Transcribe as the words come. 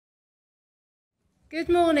Good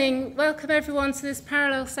morning. Welcome everyone to this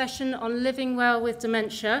parallel session on living well with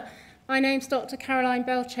dementia. My name's Dr. Caroline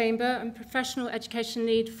Bellchamber. I'm Professional Education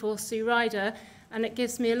Lead for Sue Ryder, and it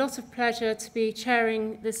gives me a lot of pleasure to be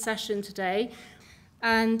chairing this session today.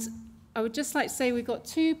 And I would just like to say we've got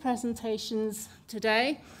two presentations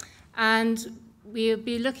today, and we'll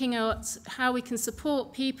be looking at how we can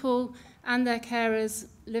support people and their carers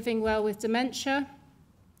living well with dementia.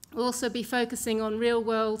 We'll also be focusing on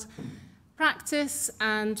real-world practice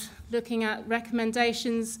and looking at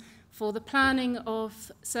recommendations for the planning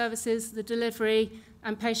of services, the delivery,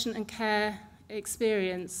 and patient and care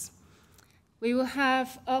experience. We will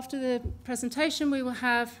have, after the presentation, we will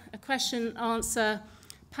have a question and answer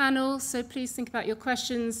panel, so please think about your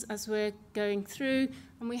questions as we're going through.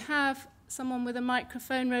 And we have someone with a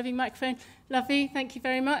microphone, roving microphone. Lovely, thank you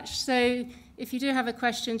very much. So if you do have a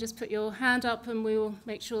question, just put your hand up and we will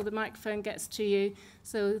make sure the microphone gets to you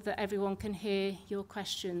so that everyone can hear your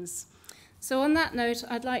questions. So on that note,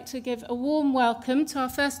 I'd like to give a warm welcome to our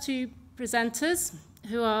first two presenters,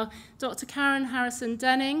 who are Dr. Karen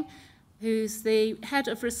Harrison-Denning, who's the Head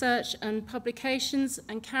of Research and Publications,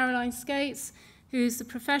 and Caroline Scates, who's the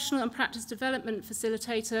Professional and Practice Development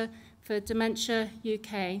Facilitator for Dementia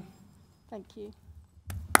UK. Thank you.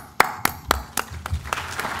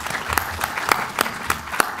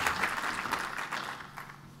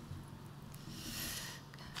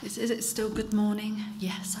 Is it still good morning?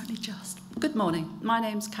 Yes, only just. Good morning. My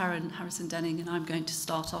name's Karen Harrison-Denning, and I'm going to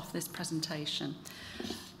start off this presentation.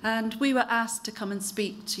 And we were asked to come and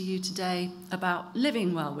speak to you today about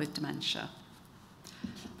living well with dementia.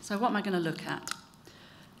 So what am I going to look at?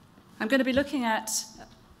 I'm going to be looking at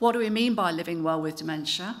what do we mean by living well with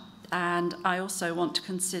dementia, and I also want to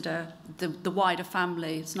consider the wider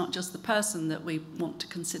family. It's not just the person that we want to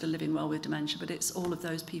consider living well with dementia, but it's all of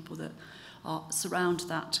those people that surround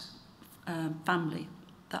that family,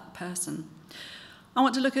 that person. I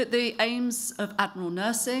want to look at the aims of Admiral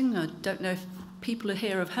nursing. I don't know if people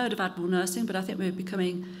here have heard of Admiral nursing, but I think we're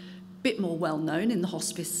becoming a bit more well known in the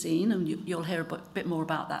hospice scene, and you'll hear a bit more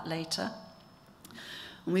about that later.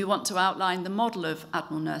 And we want to outline the model of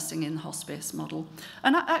Admiral nursing in the hospice model,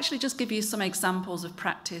 and actually just give you some examples of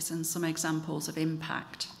practice and some examples of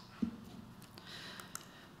impact.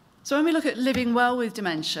 So when we look at living well with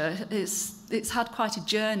dementia, it's had quite a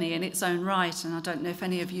journey in its own right, and I don't know if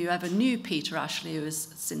any of you ever knew Peter Ashley, who has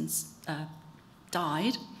since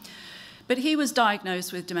died. But he was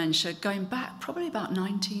diagnosed with dementia going back probably about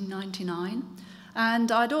 1999,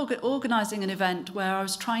 and I'd organising an event where I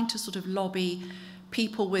was trying to sort of lobby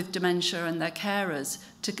people with dementia and their carers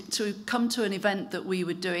to come to an event that we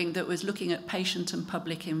were doing that was looking at patient and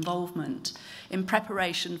public involvement in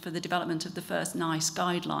preparation for the development of the first NICE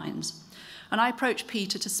guidelines. And I approached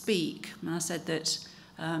Peter to speak, and I said that,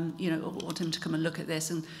 I want him to come and look at this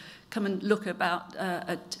and come and look about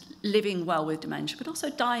at living well with dementia, but also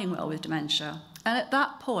dying well with dementia. And at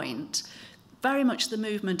that point, very much the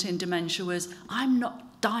movement in dementia was, I'm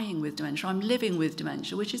not dying with dementia, I'm living with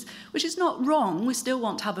dementia, which is not wrong. We still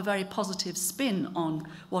want to have a very positive spin on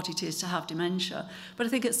what it is to have dementia. But I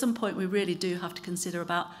think at some point we really do have to consider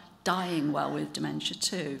about dying well with dementia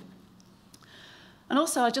too. And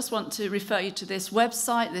also I just want to refer you to this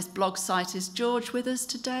website, this blog site. Is George with us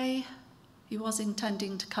today? He was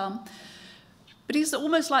intending to come. But he's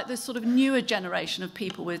almost like this sort of newer generation of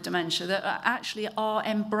people with dementia that actually are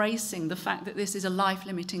embracing the fact that this is a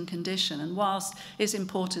life-limiting condition. And whilst it's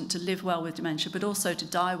important to live well with dementia, but also to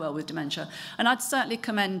die well with dementia. And I'd certainly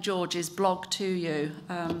commend George's blog to you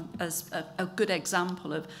as a good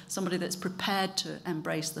example of somebody that's prepared to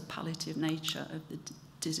embrace the palliative nature of the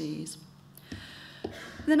disease.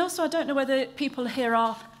 And then also, I don't know whether people here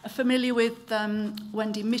are familiar with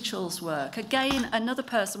Wendy Mitchell's work. Again, another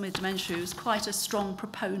person with dementia who's quite a strong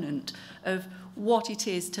proponent of what it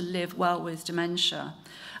is to live well with dementia.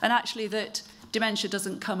 And actually that dementia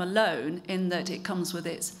doesn't come alone, in that it comes with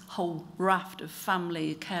its whole raft of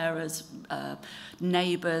family, carers,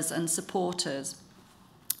 neighbours and supporters.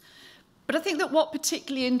 But I think that what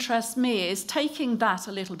particularly interests me is taking that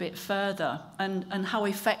a little bit further, and how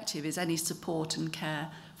effective is any support and care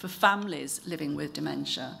for families living with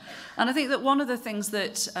dementia. And I think that one of the things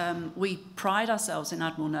that we pride ourselves in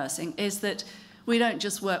Admiral nursing is that we don't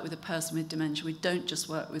just work with a person with dementia, we don't just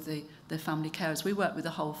work with the family carers, we work with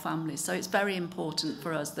the whole family. So it's very important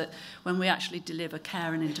for us that when we actually deliver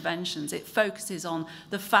care and interventions, it focuses on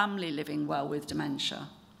the family living well with dementia.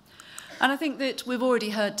 And I think that we've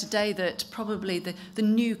already heard today that probably the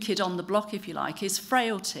new kid on the block, if you like, is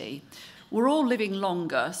frailty. We're all living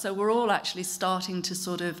longer, so we're all actually starting to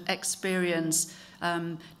sort of experience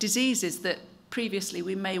diseases that previously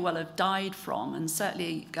we may well have died from, and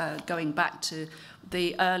certainly going back to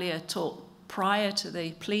the earlier talk prior to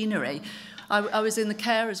the plenary, I was in the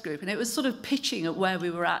carers group, and it was sort of pitching at where we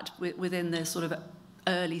were at within the sort of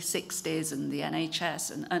early 60s and the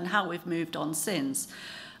NHS and how we've moved on since.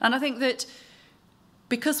 And I think that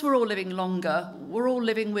because we're all living longer, we're all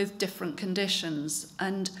living with different conditions.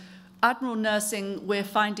 And Admiral nursing, we're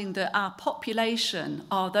finding that our population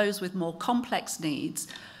are those with more complex needs,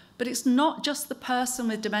 but it's not just the person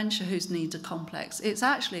with dementia whose needs are complex. It's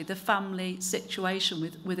actually the family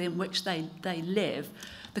situation within which they live.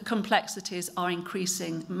 The complexities are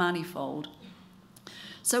increasing manifold.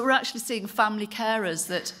 So we're actually seeing family carers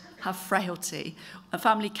that have frailty,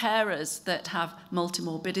 family carers that have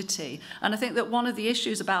multimorbidity. And I think that one of the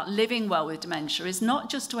issues about living well with dementia is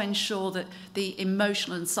not just to ensure that the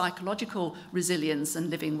emotional and psychological resilience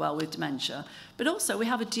and living well with dementia, but also we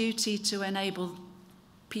have a duty to enable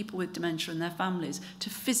people with dementia and their families to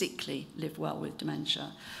physically live well with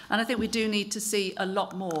dementia. And I think we do need to see a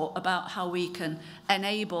lot more about how we can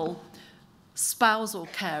enable spousal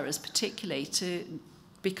carers particularly to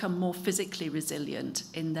become more physically resilient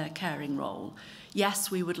in their caring role.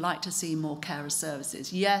 Yes, we would like to see more carer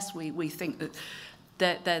services. Yes, we think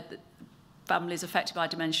that families affected by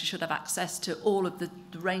dementia should have access to all of the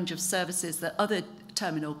range of services that other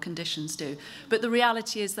terminal conditions do. But the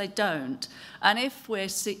reality is they don't. And if we're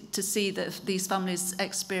to see that these families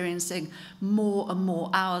experiencing more and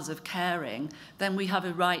more hours of caring, then we have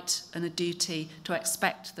a right and a duty to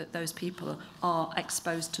expect that those people are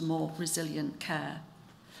exposed to more resilient care.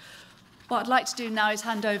 What I'd like to do now is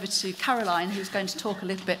hand over to Caroline, who's going to talk a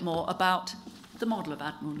little bit more about the model of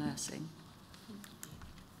Admiral nursing.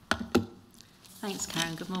 Thanks,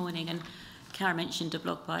 Karen. Good morning. And Karen mentioned a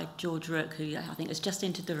blog by George Rook, who I think has just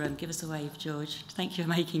entered the room. Give us a wave, George. Thank you for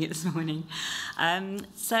making it this morning.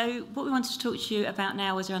 So what we wanted to talk to you about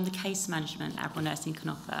now is around the case management Admiral nursing can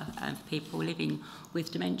offer for people living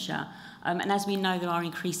with dementia. And as we know, there are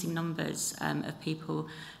increasing numbers of people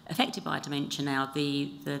affected by dementia now.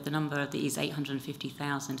 The number of these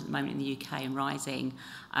 850,000 at the moment in the UK and rising,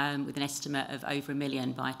 with an estimate of over 1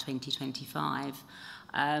 million by 2025.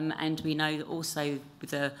 And we know that also with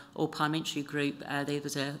the all-parliamentary group, there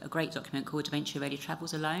was a great document called Dementia Rarely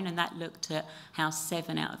Travels Alone, and that looked at how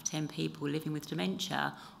 7 out of 10 people living with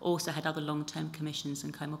dementia also had other long-term conditions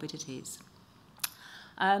and comorbidities.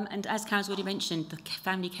 And as Karen's already mentioned, the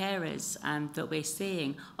family carers that we're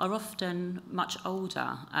seeing are often much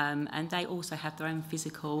older, and they also have their own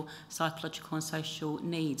physical, psychological and social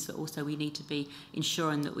needs that also we need to be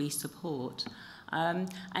ensuring that we support.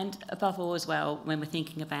 And above all as well, when we're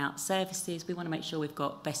thinking about services, we want to make sure we've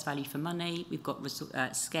got best value for money, we've got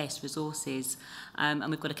scarce resources, and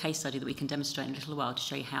we've got a case study that we can demonstrate in a little while to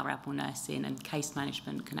show you how Admiral nursing and case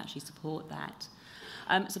management can actually support that.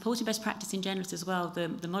 Supporting best practice in general as well,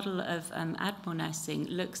 the model of Admiral nursing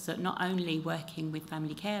looks at not only working with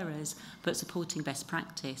family carers, but supporting best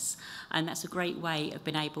practice. And that's a great way of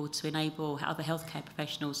being able to enable other healthcare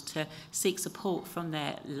professionals to seek support from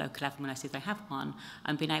their local Admiral nurses if they have one,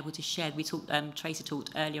 and being able to share. Tracy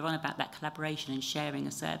talked earlier on about that collaboration and sharing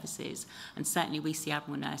of services. And certainly we see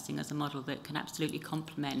Admiral nursing as a model that can absolutely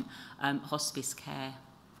complement hospice care.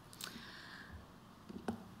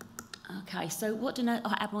 Okay, so what do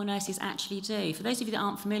Admiral nurses actually do? For those of you that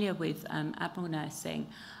aren't familiar with Admiral nursing,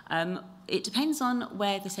 it depends on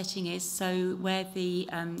where the setting is, so where the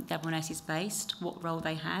Admiral nurse is based, what role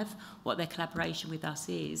they have, what their collaboration with us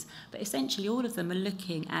is. But essentially all of them are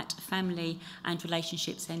looking at family and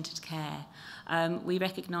relationship-centred care. We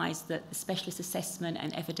recognise that the specialist assessment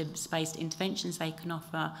and evidence-based interventions they can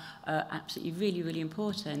offer are absolutely really, really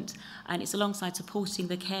important. And it's alongside supporting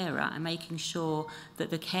the carer and making sure that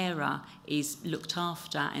the carer is looked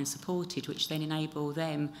after and supported, which then enable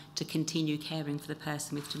them to continue caring for the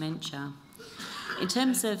person with dementia. In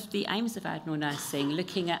terms of the aims of Admiral nursing,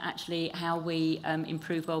 looking at actually how we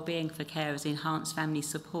improve well-being for carers, enhance family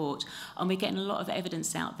support, and we're getting a lot of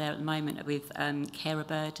evidence out there at the moment with carer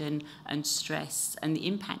burden and stress and the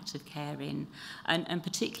impact of caring, and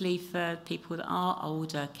particularly for people that are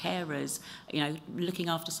older carers, you know, looking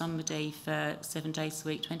after somebody for 7 days a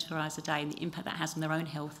week, 24 hours a day, and the impact that has on their own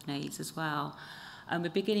health needs as well. And we're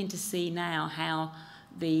beginning to see now how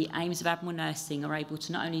the aims of Admiral nursing are able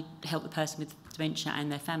to not only help the person with dementia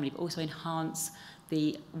and their family, but also enhance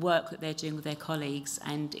the work that they're doing with their colleagues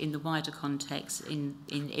and in the wider context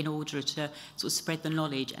in order to sort of spread the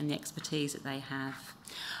knowledge and the expertise that they have.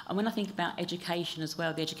 And when I think about education as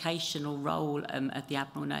well, the educational role of the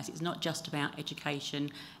Admiral nurse, it's not just about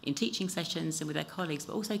education in teaching sessions and with their colleagues,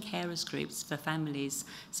 but also carers groups for families.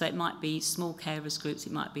 So it might be small carers groups,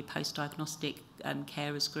 it might be post-diagnostic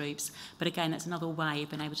carers groups. But again, that's another way of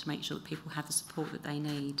being able to make sure that people have the support that they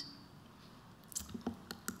need.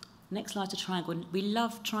 Next slide, a triangle. We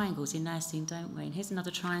love triangles in nursing, don't we? And here's another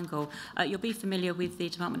triangle. You'll be familiar with the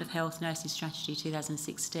Department of Health Nursing Strategy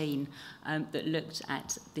 2016 that looked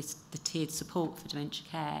at the tiered support for dementia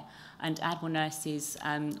care. And Admiral nurses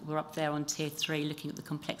were up there on tier 3 looking at the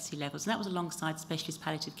complexity levels. And that was alongside specialist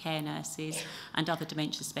palliative care nurses and other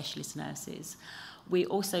dementia specialist nurses. We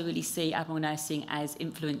also really see Admiral nursing as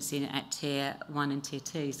influencing at tier 1 and tier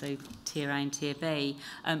 2, so tier A and tier B,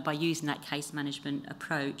 by using that case management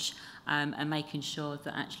approach and making sure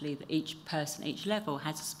that actually that each person, each level,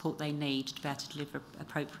 has the support they need to be able to deliver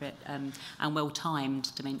appropriate and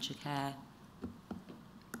well-timed dementia care.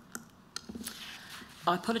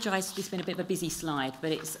 I apologise, this has been a bit of a busy slide,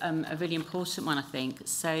 but it's a really important one, I think.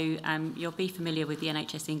 So you'll be familiar with the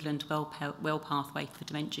NHS England Well Pathway for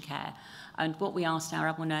Dementia Care. And what we asked our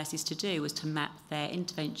Admiral nurses to do was to map their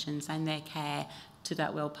interventions and their care to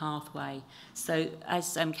that well pathway. So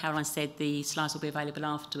as Caroline said, the slides will be available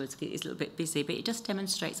afterwards. It's a little bit busy, but it just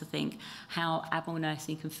demonstrates, I think, how Admiral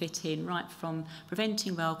nursing can fit in right from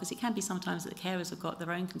preventing well, because it can be sometimes that the carers have got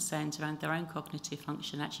their own concerns around their own cognitive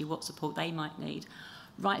function, actually what support they might need,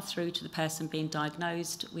 right through to the person being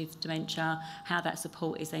diagnosed with dementia, how that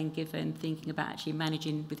support is then given, thinking about actually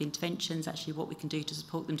managing with interventions, actually what we can do to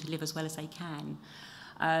support them to live as well as they can.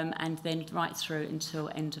 And then right through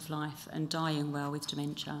until end of life and dying well with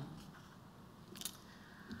dementia.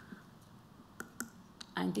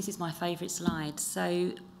 And this is my favourite slide.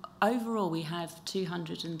 So overall, we have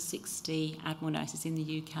 260 Admiral nurses in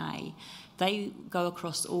the UK. They go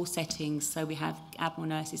across all settings, so we have Admiral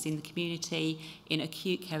nurses in the community, in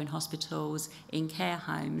acute care in hospitals, in care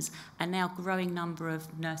homes, and now a growing number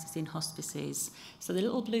of nurses in hospices. So the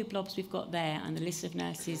little blue blobs we've got there and the list of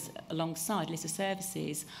nurses alongside, list of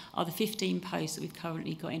services, are the 15 posts that we've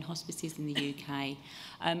currently got in hospices in the UK,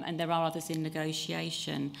 and there are others in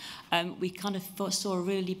negotiation. We kind of saw a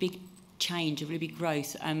really big change, a really big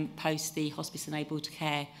growth post the Hospice Enabled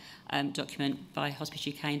Care document by Hospice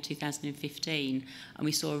UK in 2015, and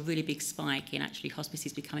we saw a really big spike in actually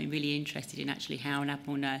hospices becoming really interested in actually how an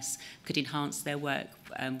Admiral nurse could enhance their work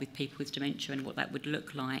with people with dementia and what that would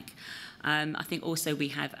look like. I think also we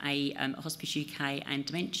have a Hospice UK and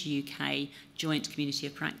Dementia UK joint community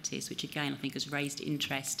of practice, which again I think has raised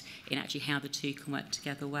interest in actually how the two can work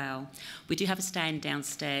together well. We do have a stand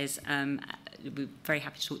downstairs. We're very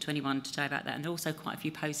happy to talk to anyone today about that, and there are also quite a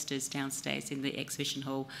few posters downstairs in the exhibition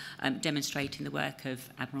hall demonstrating the work of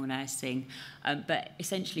Admiral nursing. But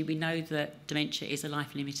essentially we know that dementia is a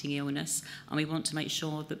life-limiting illness, and we want to make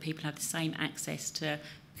sure that people have the same access to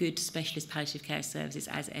good specialist palliative care services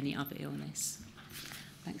as any other illness.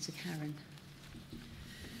 Thanks to Karen.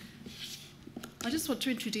 I just want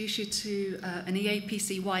to introduce you to an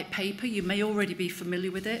EAPC white paper. You may already be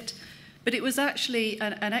familiar with it, but it was actually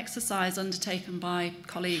an exercise undertaken by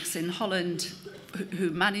colleagues in Holland who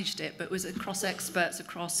managed it, but was across experts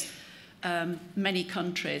across many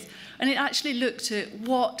countries. And it actually looked at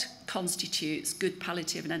what constitutes good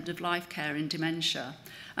palliative and end-of-life care in dementia.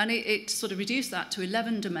 And it sort of reduced that to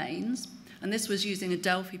 11 domains. And this was using a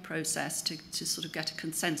Delphi process to sort of get a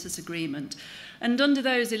consensus agreement. And under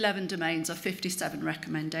those 11 domains are 57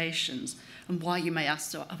 recommendations. And why, you may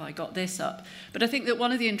ask, so have I got this up? But I think that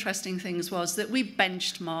one of the interesting things was that we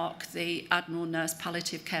benchmarked the Admiral nurse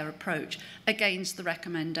palliative care approach against the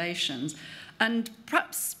recommendations. And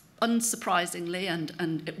perhaps unsurprisingly,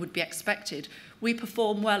 and it would be expected, we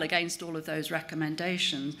perform well against all of those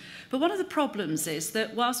recommendations. But one of the problems is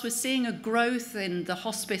that whilst we're seeing a growth in the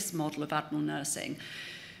hospice model of Admiral nursing,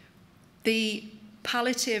 the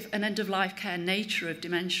palliative and end-of-life care nature of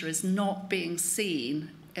dementia is not being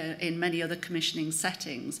seen in many other commissioning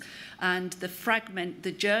settings, and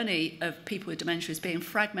the journey of people with dementia is being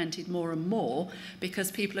fragmented more and more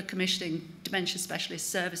because people are commissioning dementia specialist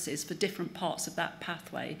services for different parts of that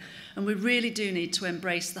pathway, and we really do need to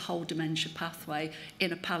embrace the whole dementia pathway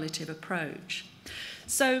in a palliative approach.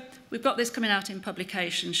 So we've got this coming out in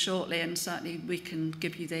publication shortly, and certainly we can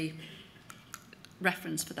give you the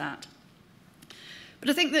reference for that. But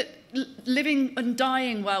I think that living and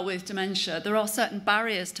dying well with dementia, there are certain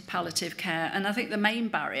barriers to palliative care, and I think the main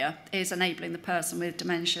barrier is enabling the person with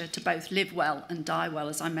dementia to both live well and die well,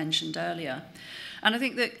 as I mentioned earlier. And I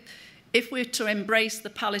think that if we're to embrace the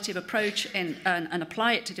palliative approach and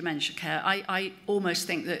apply it to dementia care, I almost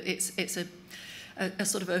think that it's a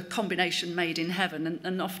sort of a combination made in heaven.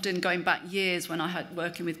 And often going back years when I had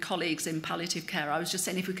working with colleagues in palliative care, I was just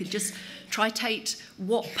saying if we could just tritate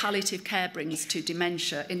what palliative care brings to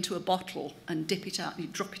dementia into a bottle and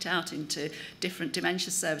drop it out into different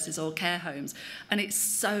dementia services or care homes. And it's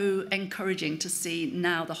so encouraging to see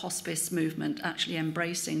now the hospice movement actually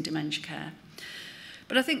embracing dementia care.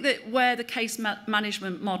 But I think that where the case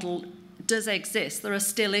management model does exist, there are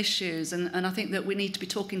still issues, and I think that we need to be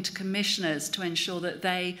talking to commissioners to ensure that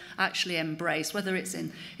they actually embrace, whether it's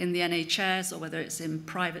in the NHS or whether it's in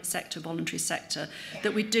private sector, voluntary sector,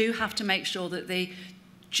 that we do have to make sure that the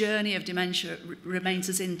journey of dementia remains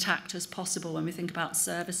as intact as possible when we think about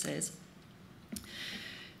services.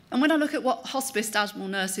 And when I look at what hospice admiral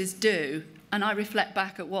nurses do, and I reflect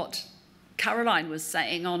back at what Caroline was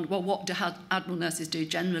saying on, well, what do admiral nurses do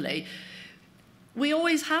generally? We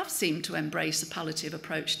always have seemed to embrace a palliative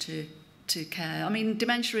approach to care. I mean,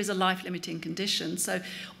 dementia is a life-limiting condition, so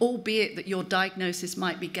albeit that your diagnosis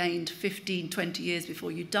might be gained 15, 20 years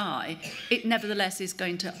before you die, it nevertheless is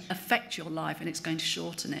going to affect your life and it's going to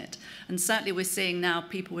shorten it. And certainly we're seeing now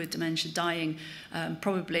people with dementia dying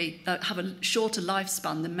probably have a shorter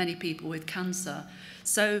lifespan than many people with cancer.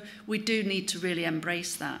 So we do need to really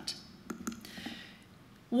embrace that.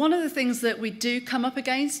 One of the things that we do come up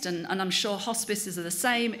against, and I'm sure hospices are the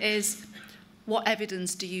same, is what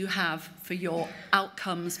evidence do you have for your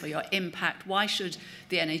outcomes, for your impact? Why should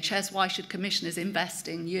the NHS, why should commissioners invest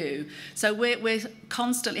in you? So we're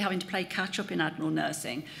constantly having to play catch up in admiral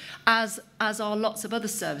nursing, as are lots of other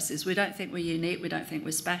services. We don't think we're unique, we don't think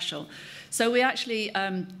we're special. So we actually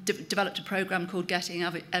developed a programme called Getting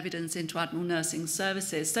Evidence into Admiral Nursing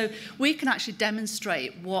Services. So we can actually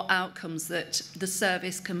demonstrate what outcomes that the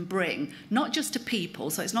service can bring, not just to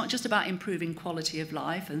people. So it's not just about improving quality of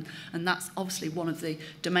life, and that's obviously one of the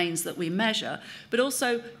domains that we measure, but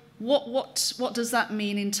also what does that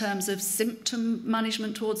mean in terms of symptom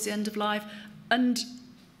management towards the end of life? And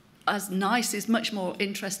as NICE is much more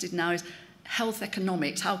interested now is health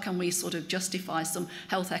economics. How can we sort of justify some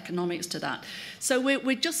health economics to that? So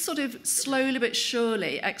we're just sort of slowly but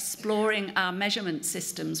surely exploring our measurement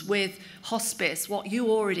systems with hospice, what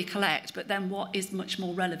you already collect, but then what is much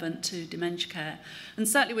more relevant to dementia care. And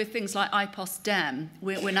certainly with things like IPOS-DEM,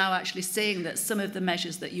 we're now actually seeing that some of the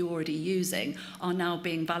measures that you're already using are now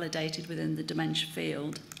being validated within the dementia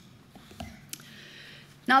field.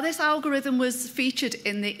 Now, this algorithm was featured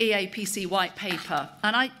in the EAPC white paper,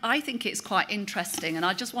 and I think it's quite interesting, and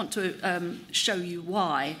I just want to show you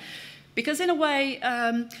why. Because in a way,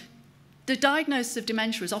 the diagnosis of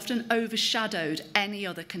dementia has often overshadowed any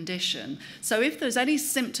other condition. So if there's any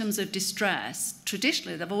symptoms of distress,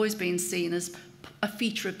 traditionally they've always been seen as a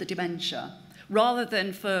feature of the dementia, rather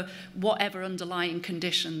than for whatever underlying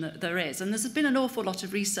condition that there is. And there's been an awful lot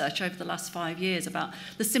of research over the last 5 years about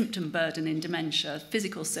the symptom burden in dementia,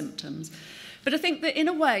 physical symptoms. But I think that in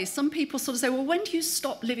a way, some people sort of say, well, when do you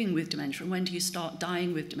stop living with dementia and when do you start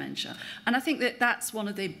dying with dementia? And I think that that's one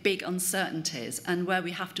of the big uncertainties, and where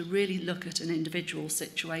we have to really look at an individual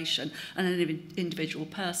situation and an individual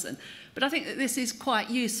person. But I think that this is quite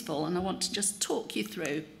useful, and I want to just talk you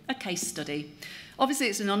through a case study. Obviously,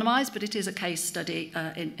 it's anonymised, but it is a case study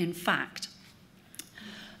in fact.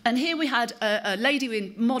 And here we had a lady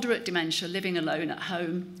with moderate dementia living alone at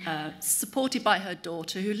home, supported by her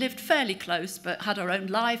daughter, who lived fairly close, but had her own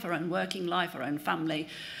life, her own working life, her own family.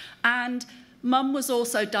 And mum was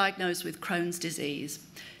also diagnosed with Crohn's disease.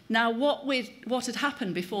 Now, what had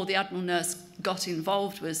happened before the admiral nurse got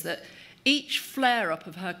involved was that each flare-up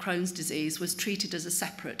of her Crohn's disease was treated as a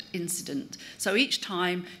separate incident. So each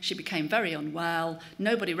time she became very unwell,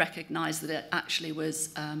 nobody recognised that it actually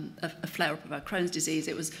was a flare-up of her Crohn's disease.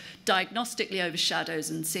 It was diagnostically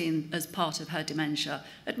overshadowed and seen as part of her dementia,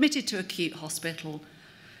 admitted to acute hospital,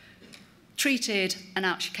 treated, and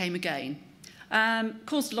out she came again.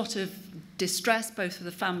 Caused a lot of distress, both for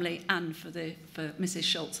the family and for Mrs.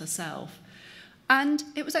 Schultz herself. And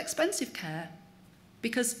it was expensive care,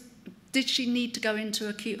 because did she need to go into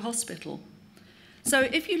acute hospital? So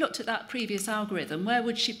if you looked at that previous algorithm, where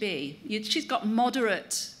would she be? She's got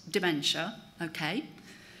moderate dementia, okay.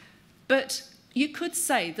 But you could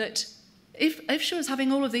say that if she was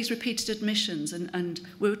having all of these repeated admissions, and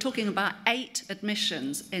we were talking about 8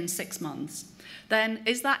 admissions in 6 months, then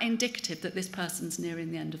is that indicative that this person's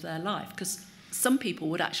nearing the end of their life? Because some people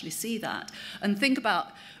would actually see that and think about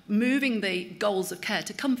moving the goals of care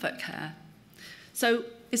to comfort care. So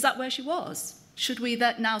is that where she was? Should we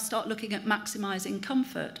now start looking at maximising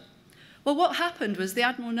comfort? Well, what happened was the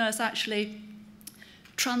admiral nurse actually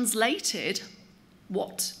translated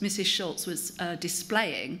what Mrs. Schultz was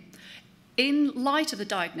displaying in light of the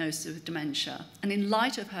diagnosis of dementia and in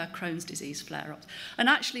light of her Crohn's disease flare-ups, and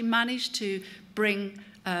actually managed to bring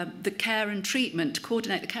the care and treatment,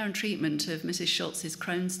 coordinate the care and treatment of Mrs. Schultz's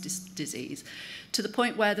Crohn's disease to the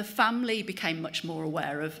point where the family became much more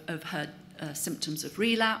aware of her symptoms of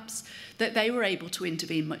relapse, that they were able to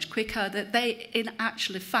intervene much quicker, that they, in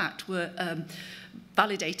actual fact, were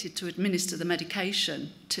validated to administer the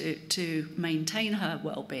medication to maintain her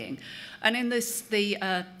well-being. And in the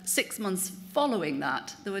 6 months following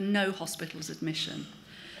that, there were no hospitals admission.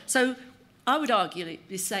 So I would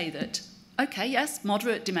arguably say that, okay, yes,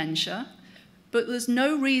 moderate dementia, but there's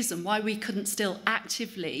no reason why we couldn't still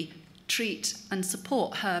actively treat and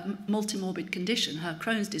support her multimorbid condition, her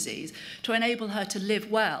Crohn's disease, to enable her to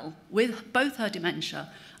live well with both her dementia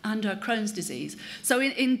and her Crohn's disease. So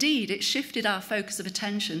indeed, it shifted our focus of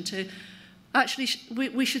attention to actually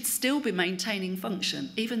we should still be maintaining function,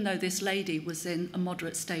 even though this lady was in a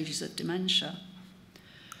moderate stages of dementia.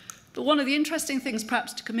 But one of the interesting things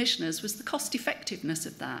perhaps to commissioners was the cost effectiveness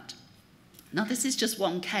of that. Now, this is just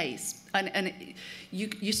one case, and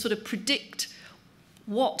you sort of predict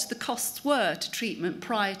what the costs were to treatment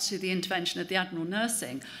prior to the intervention of the admiral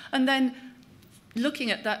nursing, and then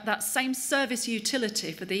looking at that same service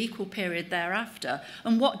utility for the equal period thereafter,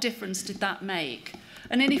 and what difference did that make?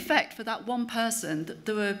 And in effect, for that one person,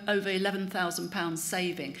 there were over £11,000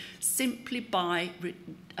 saving simply by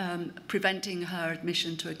preventing her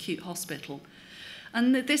admission to acute hospital.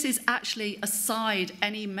 And this is actually aside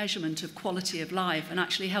any measurement of quality of life and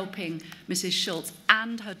actually helping Mrs. Schultz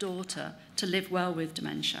and her daughter to live well with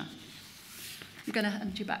dementia. I'm going to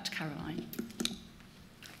hand you back to Caroline.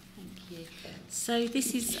 Thank you. So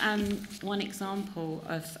this is one example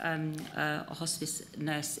of a hospice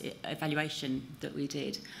nurse evaluation that we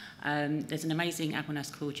did. There's an amazing admiral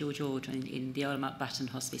nurse called George in the Earl Mountbatten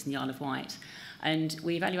Hospice in the Isle of Wight. And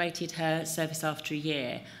we evaluated her service after a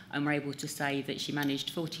year and were able to say that she managed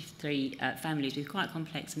 43 families with quite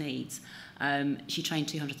complex needs. She trained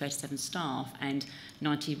 237 staff, and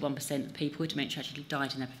 91% of people with dementia actually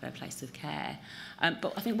died in their preferred place of care.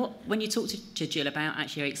 But I think when you talk to Jill about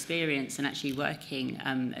actually her experience and actually working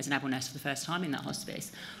as an admiral nurse for the first time in that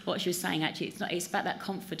hospice, what she was saying actually, it's about that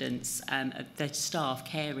confidence of the staff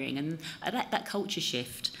caring and that culture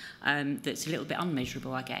shift that's a little bit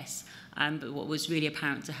unmeasurable, I guess. But what was really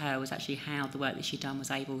apparent to her was actually how the work that she'd done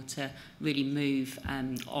was able to really move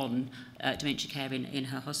on dementia care in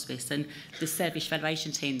her hospice. And the service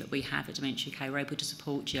evaluation team that we have at Dementia UK were able to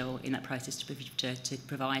support Jill in that process to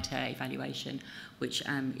provide her evaluation, which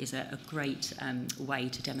is a great way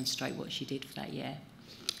to demonstrate what she did for that year.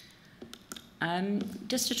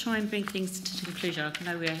 Just to try and bring things to conclusion, I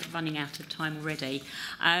know we're running out of time already.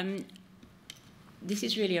 This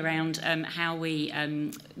is really around how we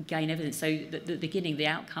gain evidence. So at the beginning, the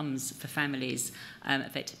outcomes for families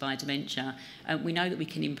affected by dementia. We know that we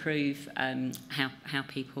can improve how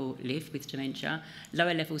people live with dementia,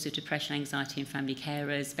 lower levels of depression, anxiety in family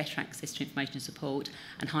carers, better access to information and support,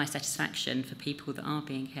 and high satisfaction for people that are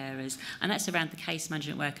being carers. And that's around the case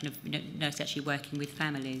management work and of nurses actually working with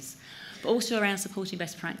families. But also around supporting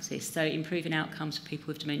best practice, so improving outcomes for people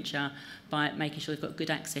with dementia by making sure they've got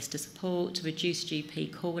good access to support, to reduce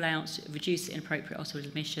GP call-outs, reduce inappropriate hospital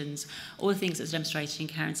admissions, all the things that's demonstrated in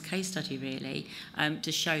Karen's case study, really,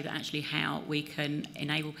 to show that actually how we can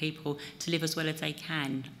enable people to live as well as they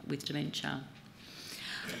can with dementia.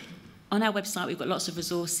 On our website, we've got lots of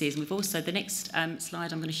resources. And we've also, the next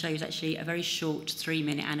slide I'm going to show you is actually a very short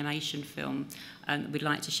 3-minute animation film that we'd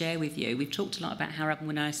like to share with you. We've talked a lot about how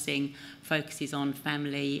admiral nursing focuses on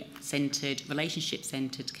family-centred,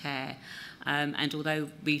 relationship-centred care. And although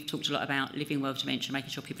we've talked a lot about living well with dementia, making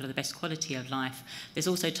sure people have the best quality of life, there's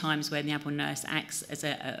also times when the admiral nurse acts as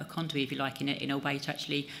a conduit, if you like, in a way to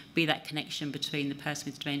actually be that connection between the person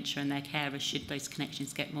with dementia and their carer should those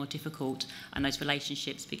connections get more difficult and those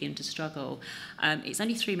relationships begin to struggle. It's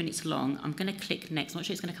only 3 minutes long. I'm going to click next. I'm not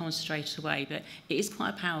sure it's going to come on straight away, but it is quite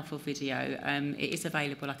a powerful video. It is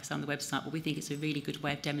available, like I said, on the website, but we think it's a really good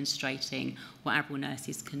way of demonstrating what admiral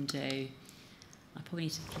nurses can do. I probably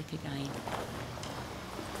need to click again.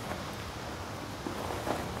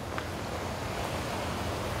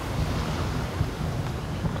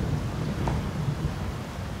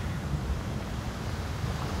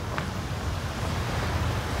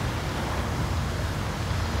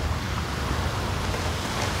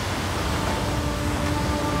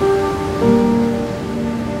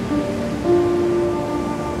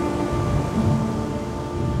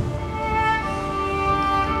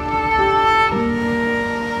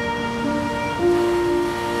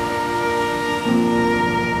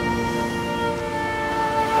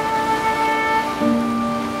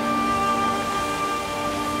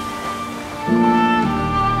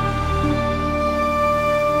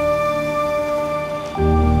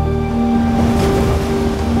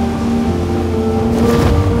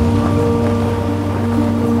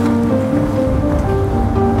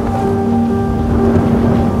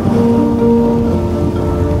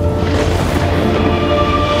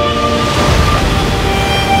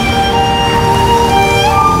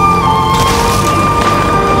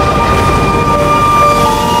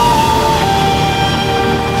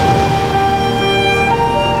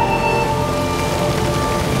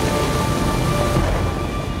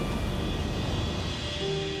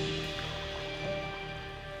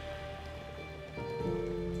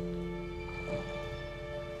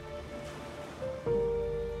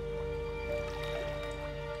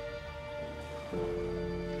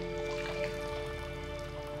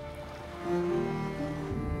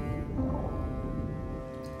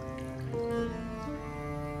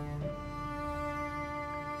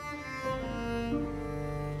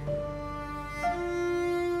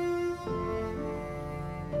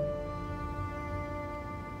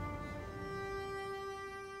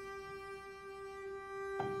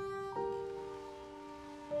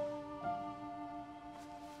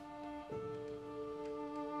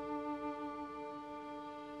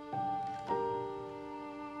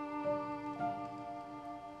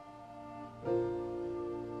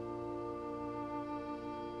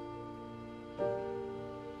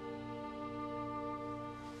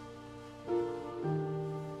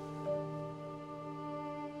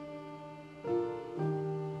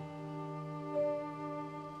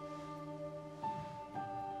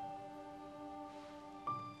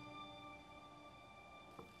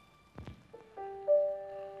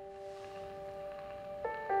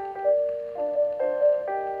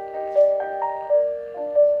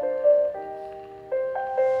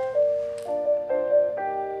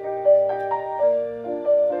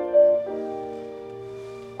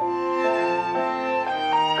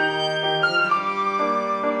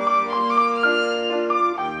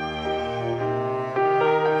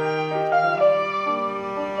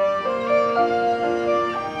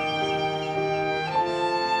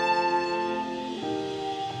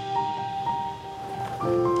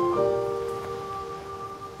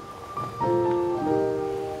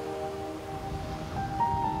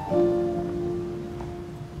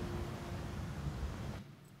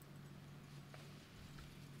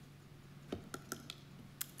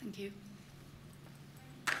 Thank you.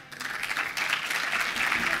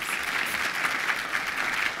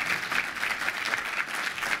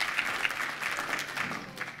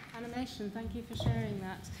 Animation, thank you for sharing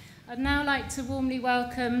that. I'd now like to warmly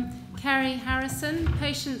welcome Kerry Harrison,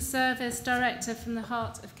 Patient Service Director from the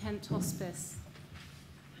Heart of Kent Hospice.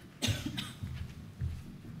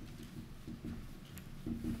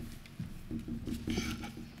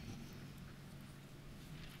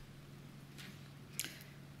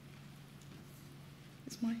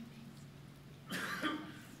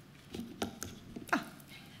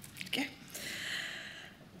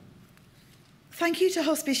 Thank you to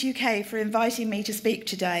Hospice UK for inviting me to speak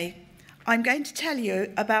today. I'm going to tell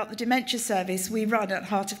you about the dementia service we run at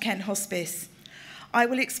Heart of Kent Hospice. I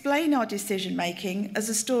will explain our decision-making as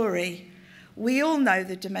a story. We all know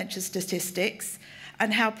the dementia statistics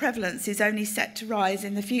and how prevalence is only set to rise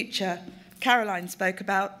in the future. Caroline spoke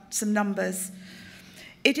about some numbers.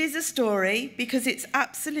 It is a story because it's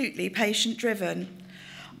absolutely patient-driven.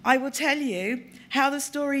 I will tell you how the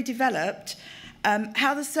story developed,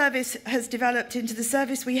 how the service has developed into the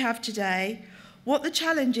service we have today, what the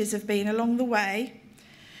challenges have been along the way,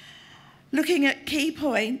 looking at key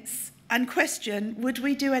points and question, would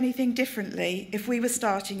we do anything differently if we were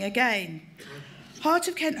starting again? Heart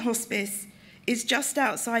of Kent Hospice is just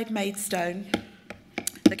outside Maidstone,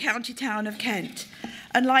 the county town of Kent,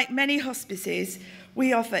 and like many hospices,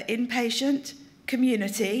 we offer inpatient,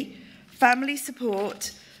 community, family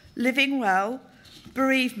support, living well,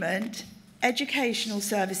 bereavement, educational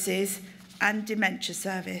services and dementia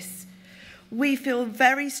service. We feel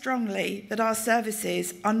very strongly that our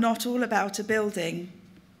services are not all about a building.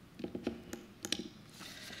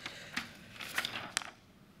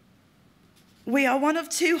 We are one of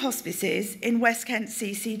 2 hospices in West Kent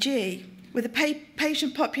CCG with a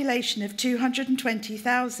patient population of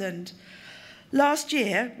 220,000. Last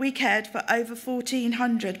year, we cared for over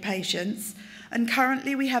 1,400 patients, and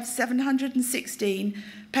currently we have 716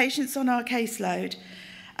 patients on our caseload,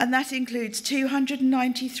 and that includes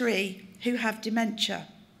 293 who have dementia.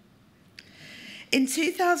 In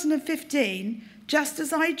 2015, just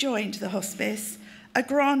as I joined the hospice, a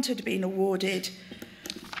grant had been awarded,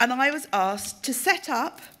 and I was asked to set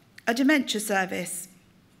up a dementia service.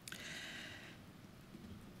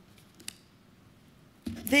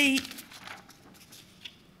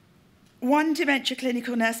 One dementia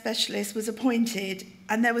clinical nurse specialist was appointed,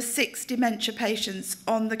 and there were 6 dementia patients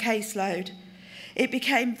on the caseload. It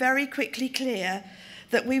became very quickly clear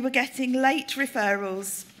that we were getting late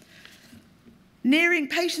referrals,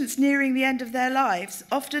 patients nearing the end of their lives,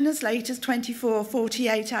 often as late as 24,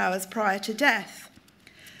 48 hours prior to death.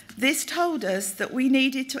 This told us that we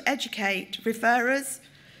needed to educate referrers,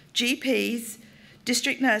 GPs,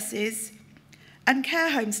 district nurses, and care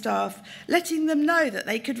home staff, letting them know that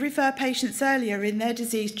they could refer patients earlier in their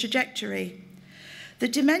disease trajectory. The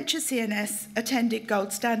Dementia CNS attended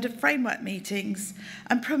gold standard framework meetings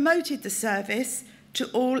and promoted the service to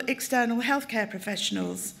all external healthcare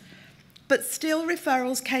professionals. But still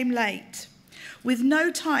referrals came late. with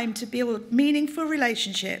no time to build meaningful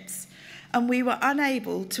relationships, and we were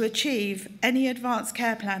unable to achieve any advanced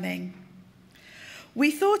care planning. We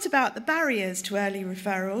thought about the barriers to early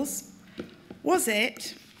referrals. Was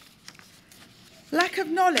it lack of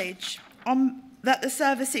knowledge that the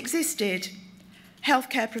service existed,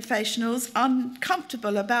 healthcare professionals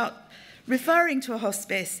uncomfortable about referring to a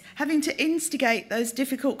hospice, having to instigate those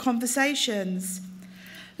difficult conversations,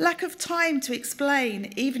 lack of time to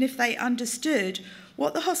explain, even if they understood,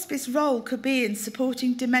 what the hospice role could be in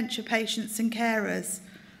supporting dementia patients and carers,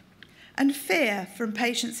 and fear from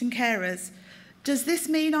patients and carers. Does this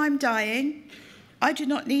mean I'm dying? I do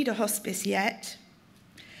not need a hospice yet.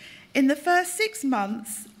 In the first 6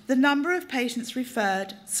 months, the number of patients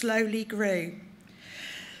referred slowly grew.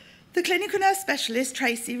 The clinical nurse specialist,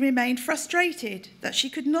 Tracy, remained frustrated that she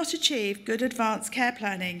could not achieve good advanced care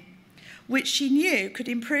planning, which she knew could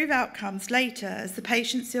improve outcomes later as the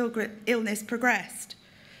patient's illness progressed.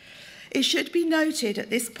 It should be noted at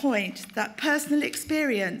this point that personal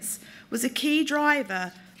experience was a key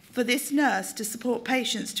driver for this nurse to support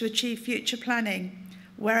patients to achieve future planning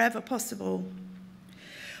wherever possible.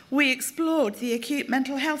 We explored the acute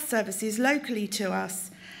mental health services locally to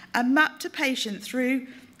us and mapped a patient through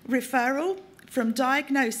referral from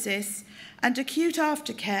diagnosis and acute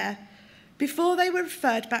aftercare before they were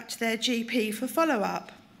referred back to their GP for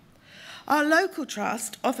follow-up. Our local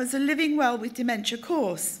trust offers a Living Well with Dementia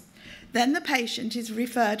course. Then the patient is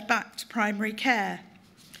referred back to primary care.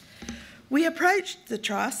 We approached the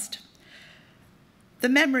trust, the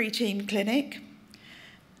memory clinic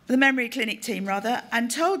team, and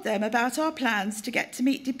told them about our plans to get to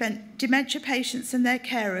meet dementia patients and their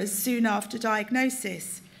carers soon after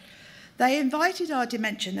diagnosis. They invited our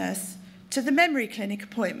dementia nurse to the memory clinic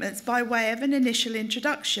appointments by way of an initial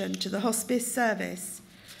introduction to the hospice service.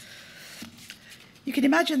 You can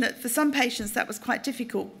imagine that for some patients that was quite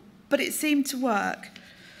difficult, but it seemed to work.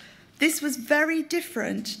 This was very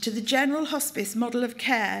different to the general hospice model of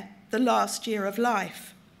care the last year of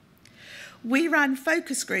life. We ran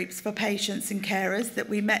focus groups for patients and carers that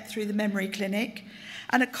we met through the memory clinic,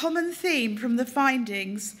 and a common theme from the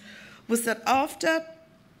findings was that after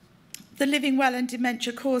the Living Well and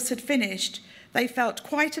Dementia course had finished, they felt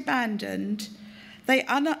quite abandoned, they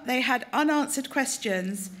had unanswered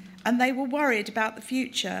questions, and they were worried about the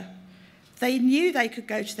future. They knew they could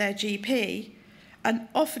go to their GP and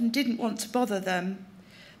often didn't want to bother them.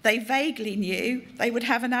 They vaguely knew they would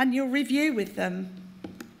have an annual review with them.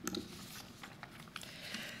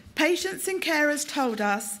 Patients and carers told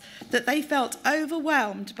us that they felt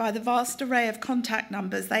overwhelmed by the vast array of contact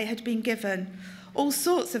numbers they had been given, all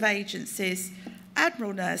sorts of agencies,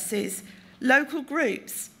 admiral nurses, local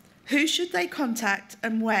groups. Who should they contact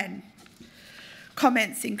and when?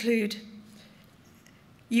 Comments include,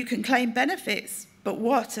 you can claim benefits, but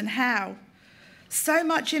what and how? So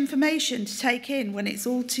much information to take in when it's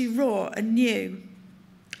all too raw and new.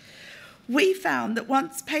 We found that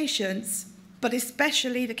once patients, but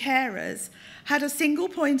especially the carers, had a single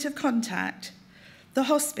point of contact, the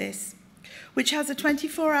hospice, which has a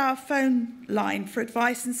 24-hour phone line for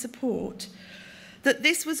advice and support, that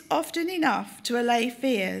this was often enough to allay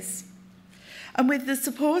fears. And with the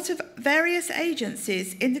support of various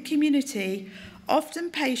agencies in the community,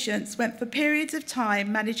 often patients went for periods of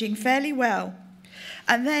time managing fairly well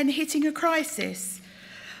and then hitting a crisis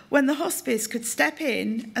when the hospice could step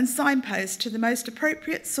in and signpost to the most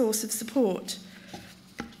appropriate source of support.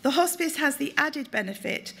 The hospice has the added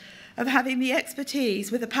benefit of having the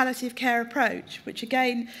expertise with a palliative care approach, which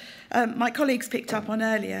again, my colleagues picked up on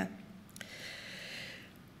earlier.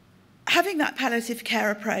 Having that palliative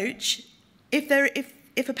care approach, if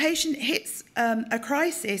a patient hits a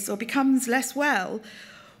crisis or becomes less well,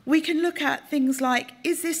 we can look at things like,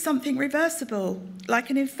 is this something reversible, like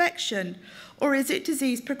an infection, or is it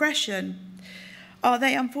disease progression? Are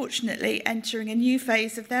they unfortunately entering a new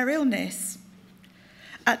phase of their illness?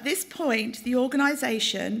 At this point, the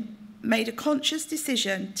organisation made a conscious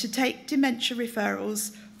decision to take dementia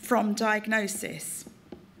referrals from diagnosis.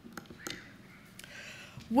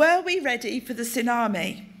 Were we ready for the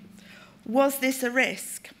tsunami? Was this a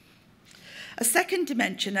risk? A second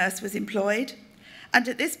dementia nurse was employed, and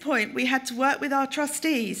at this point we had to work with our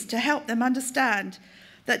trustees to help them understand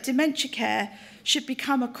that dementia care should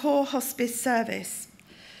become a core hospice service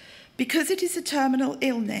because it is a terminal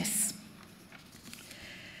illness.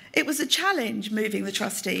 It was a challenge moving the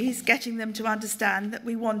trustees, getting them to understand that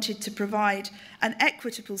we wanted to provide an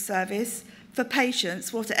equitable service for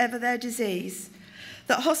patients, whatever their disease,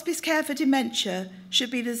 that hospice care for dementia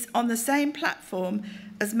should be on the same platform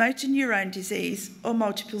as motor neurone disease or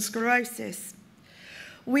multiple sclerosis.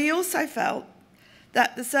 We also felt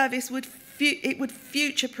that the service would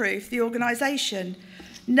future-proof the organisation,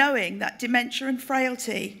 knowing that dementia and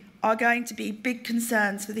frailty are going to be big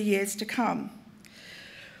concerns for the years to come.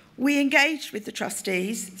 We engaged with the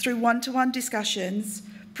trustees through one-to-one discussions,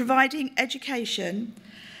 providing education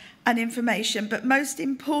and information, but most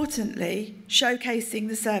importantly, showcasing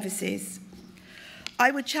the services.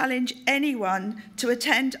 I would challenge anyone to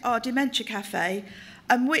attend our Dementia Cafe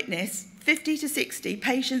and witness 50 to 60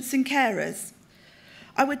 patients and carers.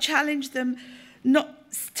 I would challenge them not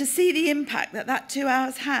to see the impact that 2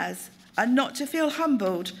 hours has and not to feel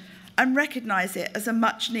humbled and recognise it as a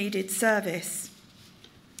much-needed service.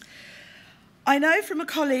 I know from a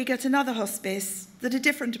colleague at another hospice that a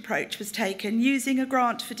different approach was taken using a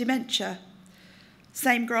grant for dementia.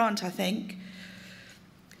 Same grant, I think.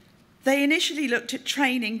 They initially looked at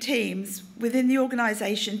training teams within the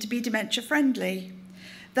organisation to be dementia friendly.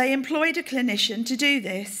 They employed a clinician to do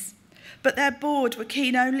this, but their board were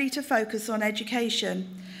keen only to focus on education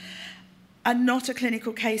and not a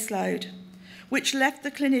clinical caseload, which left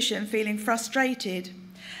the clinician feeling frustrated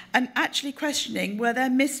and actually questioning were there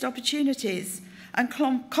missed opportunities and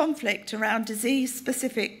conflict around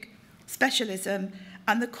disease-specific specialism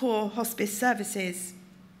and the core hospice services.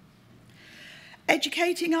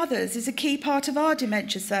 Educating others is a key part of our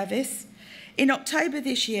dementia service. In October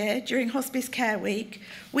this year, during Hospice Care Week,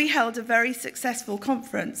 we held a very successful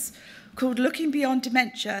conference called Looking Beyond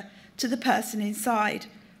Dementia to the Person Inside,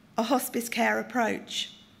 a hospice care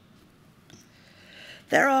approach.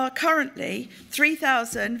 There are currently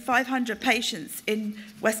 3,500 patients in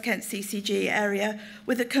West Kent CCG area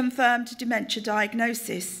with a confirmed dementia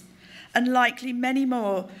diagnosis, and likely many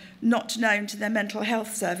more not known to their mental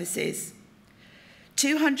health services.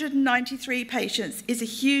 293 patients is a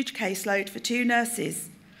huge caseload for 2 nurses.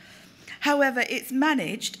 However, it's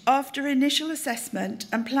managed after initial assessment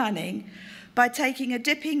and planning by taking a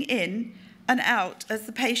dipping in and out as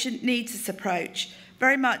the patient needs this approach.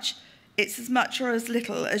 Very much, it's as much or as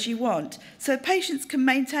little as you want. So patients can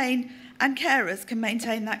maintain and carers can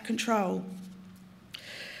maintain that control.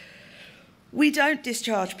 We don't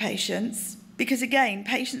discharge patients because, again,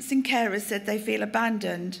 patients and carers said they feel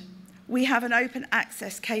abandoned. We have an open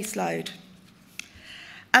access caseload.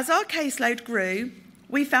 As our caseload grew,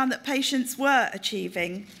 we found that patients were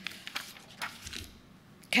achieving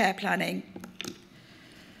care planning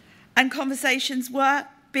and conversations were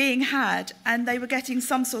being had and they were getting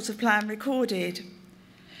some sort of plan recorded.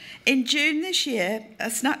 In June this year,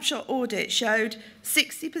 a snapshot audit showed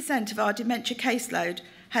 60% of our dementia caseload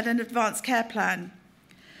had an advanced care plan.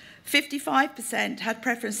 55% had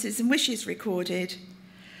preferences and wishes recorded.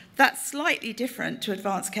 That's slightly different to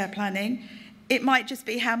advanced care planning. It might just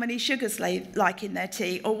be how many sugars they like in their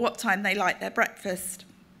tea or what time they like their breakfast.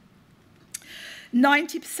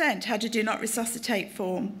 90% had a do not resuscitate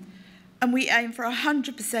form, and we aim for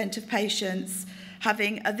 100% of patients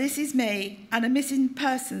having a this is me and a missing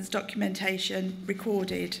persons documentation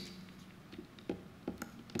recorded.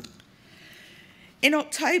 In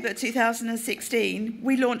October 2016,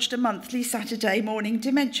 we launched a monthly Saturday morning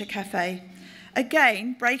Dementia Cafe,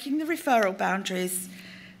 again breaking the referral boundaries,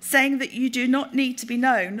 saying that you do not need to be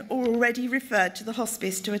known or already referred to the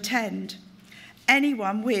hospice to attend.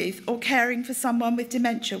 Anyone with or caring for someone with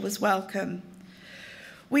dementia was welcome.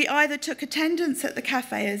 We either took attendance at the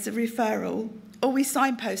cafe as a referral or we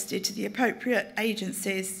signposted to the appropriate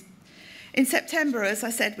agencies. In September, as I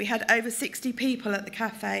said, we had over 60 people at the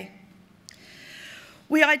cafe.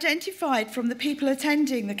 We identified from the people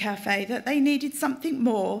attending the cafe that they needed something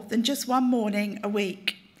more than just one morning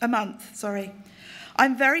a month.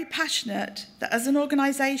 I'm very passionate that as an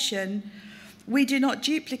organisation, we do not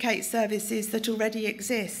duplicate services that already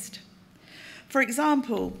exist. For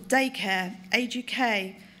example, daycare, Age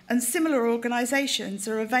UK, and similar organisations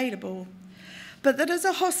are available, but that as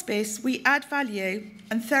a hospice, we add value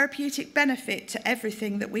and therapeutic benefit to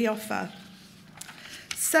everything that we offer.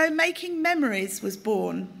 So Making Memories was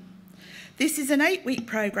born. This is an 8-week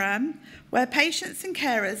programme where patients and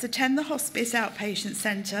carers attend the hospice outpatient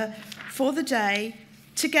centre for the day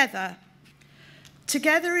together.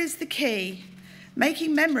 Together is the key.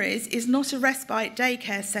 Making Memories is not a respite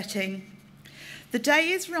daycare setting. The day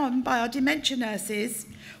is run by our dementia nurses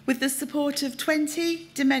with the support of 20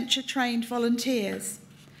 dementia-trained volunteers.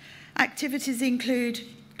 Activities include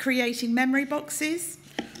creating memory boxes,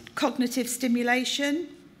 cognitive stimulation,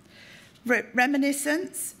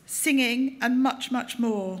 reminiscence, singing, and much, much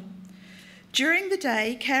more. During the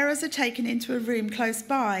day, carers are taken into a room close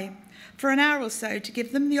by for an hour or so to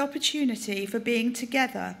give them the opportunity for being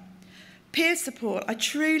together. Peer support, I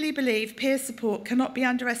truly believe peer support cannot be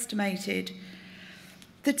underestimated.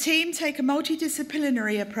 The team take a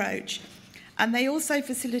multidisciplinary approach, and they also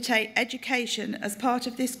facilitate education as part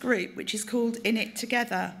of this group, which is called In It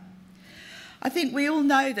Together. I think we all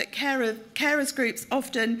know that carers groups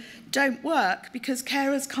often don't work because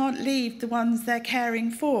carers can't leave the ones they're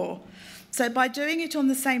caring for. So by doing it on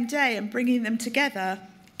the same day and bringing them together,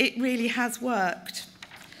 it really has worked.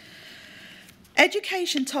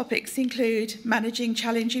 Education topics include managing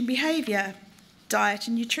challenging behaviour, diet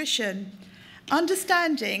and nutrition,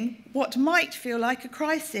 understanding what might feel like a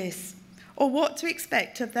crisis, or what to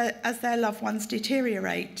expect as their loved ones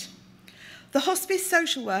deteriorate. The hospice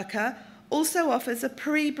social worker also offers a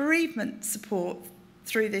pre-bereavement support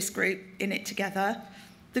through this group, In It Together.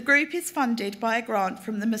 The group is funded by a grant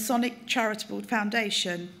from the Masonic Charitable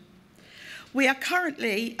Foundation. We are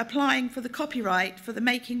currently applying for the copyright for the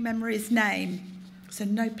Making Memories name, so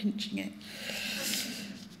no pinching it.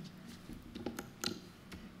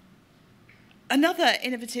 Another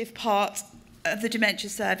innovative part of the dementia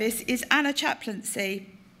service is Anna Chaplaincy.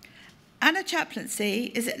 Anna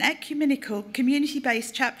Chaplaincy is an ecumenical,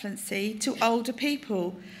 community-based chaplaincy to older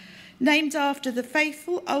people, named after the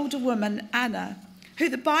faithful older woman Anna, who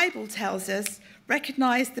the Bible tells us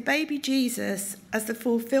recognised the baby Jesus as the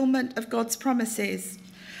fulfilment of God's promises.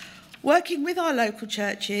 Working with our local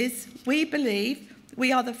churches, we believe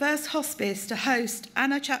we are the first hospice to host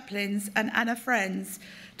Anna Chaplains and Anna Friends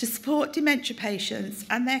to support dementia patients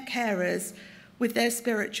and their carers with their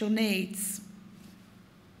spiritual needs.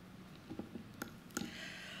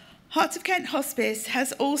 Heart of Kent Hospice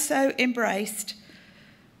has also embraced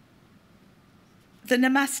the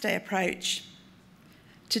Namaste approach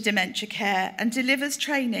to dementia care and delivers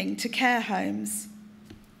training to care homes.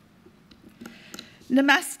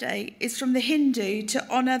 Namaste is from the Hindu to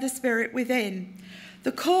honour the spirit within.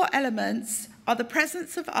 The core elements are the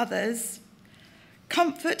presence of others,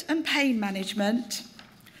 comfort and pain management,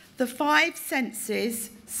 the 5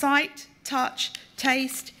 senses, sight, touch,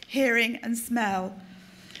 taste, hearing and smell,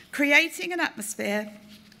 creating an atmosphere,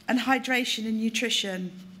 and hydration and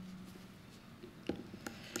nutrition.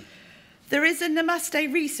 There is a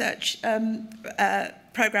Namaste research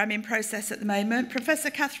programme in process at the moment. Professor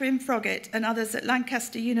Catherine Froggatt and others at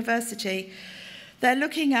Lancaster University, they're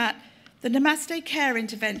looking at the Namaste care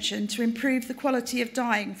intervention to improve the quality of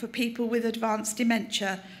dying for people with advanced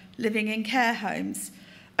dementia living in care homes,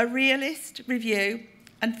 a realist review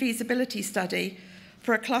and feasibility study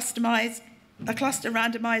for a cluster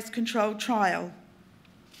randomised controlled trial.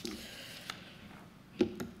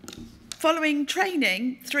 Following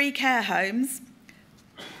training, 3 care homes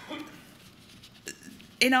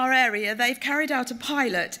in our area, they've carried out a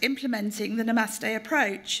pilot implementing the Namaste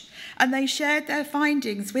approach, and they shared their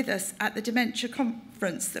findings with us at the Dementia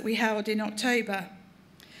Conference that we held in October.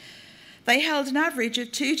 They held an average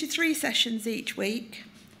of 2 to 3 sessions each week.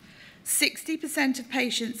 60% of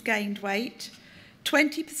patients gained weight,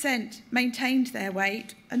 20% maintained their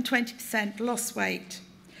weight, and 20% lost weight.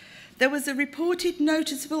 There was a reported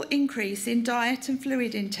noticeable increase in diet and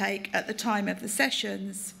fluid intake at the time of the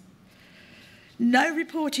sessions. No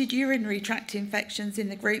reported urinary tract infections in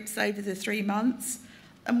the groups over the 3 months,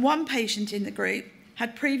 and 1 patient in the group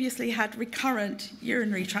had previously had recurrent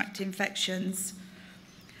urinary tract infections.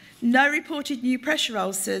 No reported new pressure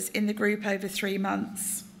ulcers in the group over 3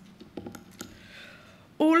 months.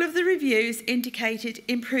 All of the reviews indicated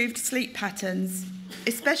improved sleep patterns,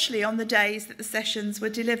 especially on the days that the sessions were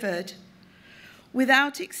delivered.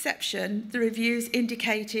 Without exception, the reviews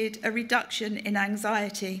indicated a reduction in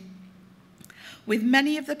anxiety, with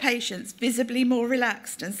many of the patients visibly more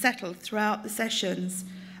relaxed and settled throughout the sessions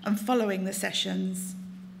and following the sessions.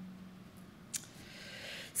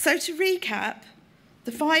 So to recap,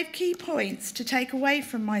 the 5 key points to take away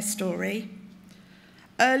from my story: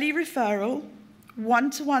 early referral,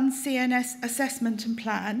 one-to-one CNS assessment and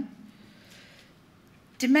plan,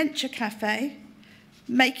 dementia cafe,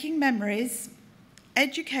 making memories,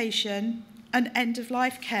 education and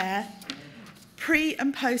end-of-life care, pre-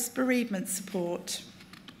 and post-bereavement support.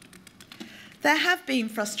 There have been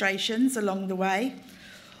frustrations along the way.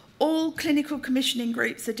 All clinical commissioning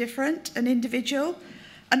groups are different and individual,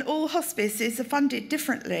 and all hospices are funded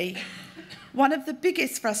differently. One of the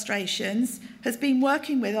biggest frustrations has been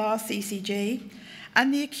working with our CCG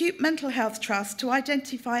and the Acute Mental Health Trust to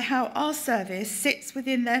identify how our service sits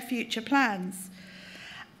within their future plans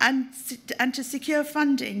and to secure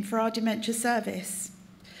funding for our dementia service.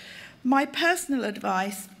 My personal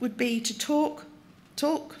advice would be to talk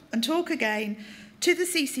again to the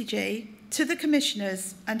CCG, to the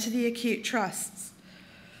commissioners and to the acute trusts.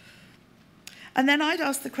 And then I'd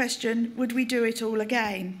ask the question, would we do it all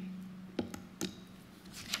again?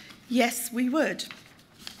 Yes, we would.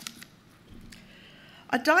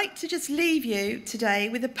 I'd like to just leave you today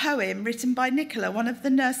with a poem written by Nicola, one of the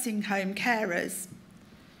nursing home carers.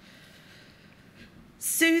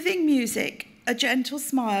 Soothing music, a gentle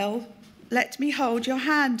smile, let me hold your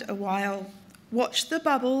hand a while. Watch the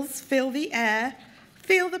bubbles, feel the air,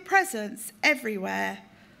 feel the presence everywhere.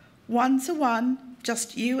 One to one,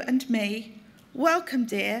 just you and me. Welcome,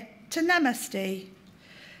 dear, to Namaste.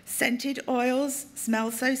 Scented oils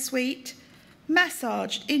smell so sweet,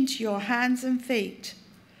 massaged into your hands and feet.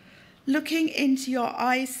 Looking into your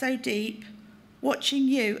eyes so deep, watching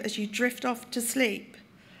you as you drift off to sleep.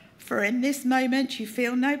 For in this moment you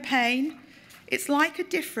feel no pain, it's like a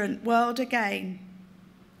different world again.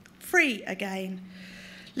 Free again.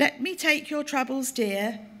 Let me take your troubles,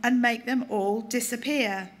 dear, and make them all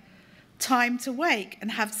disappear. Time to wake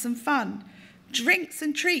and have some fun. Drinks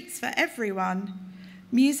and treats for everyone.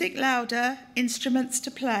 Music louder, instruments to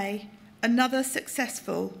play. Another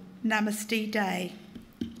successful Namaste day.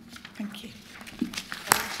 Thank you.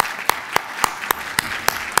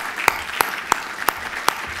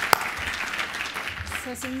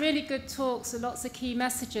 So some really good talks and lots of key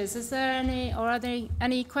messages. Is there any, or are there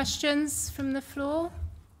any questions from the floor?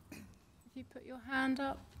 If you put your hand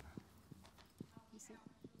up.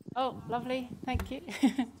 Oh, lovely. Thank you.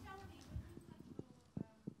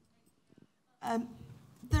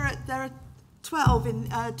 There are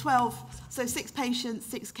 12, so 6 patients,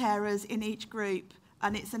 6 carers in each group,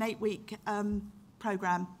 and it's an 8-week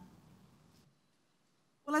programme.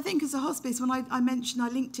 Well, I think as a hospice, when I mentioned, I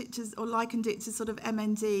linked it to, or likened it to sort of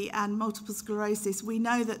MND and multiple sclerosis, we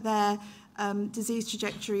know that their disease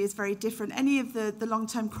trajectory is very different. Any of the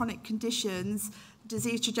long-term chronic conditions,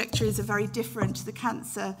 disease trajectories are very different to the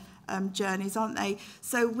cancer journeys, aren't they?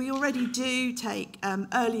 So we already do take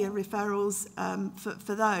earlier referrals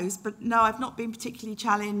for those, but no, I've not been particularly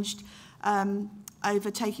challenged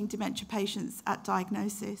over taking dementia patients at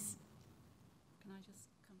diagnosis. Can I just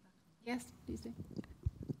come back? Yes, please do.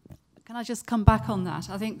 Can I just come back on that?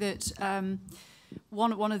 I think that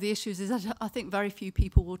one of the issues is that I think very few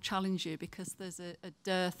people will challenge you because there's a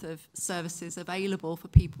dearth of services available for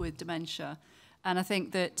people with dementia. And I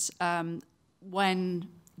think that when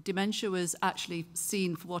dementia was actually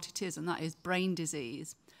seen for what it is, and that is brain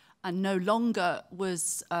disease, and no longer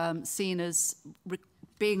was seen as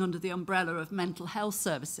being under the umbrella of mental health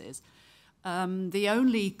services, the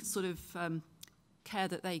only sort of care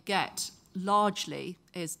that they get largely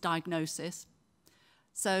is diagnosis.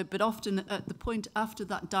 So, but often at the point after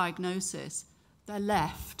that diagnosis, they're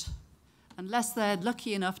left. Unless they're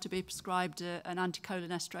lucky enough to be prescribed an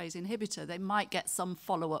anticholinesterase inhibitor, they might get some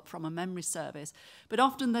follow-up from a memory service. But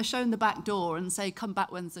often they're shown the back door and say, come back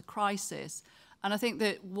when there's a crisis. And I think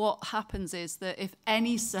that what happens is that if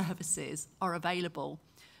any services are available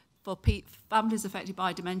for families affected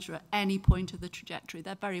by dementia at any point of the trajectory,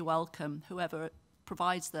 they're very welcome, whoever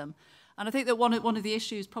provides them. And I think that one of the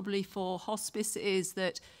issues probably for hospice is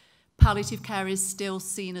that palliative care is still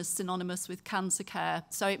seen as synonymous with cancer care.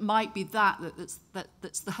 So it might be that's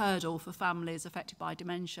the hurdle for families affected by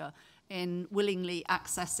dementia in willingly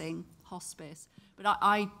accessing hospice. But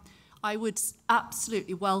I would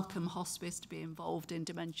absolutely welcome hospice to be involved in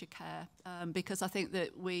dementia care because I think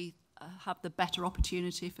that we have the better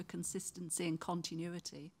opportunity for consistency and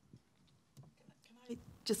continuity.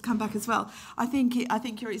 Just come back as well. I think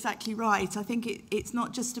you're exactly right. I think it's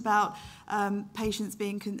not just about patients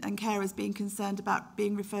and carers being concerned about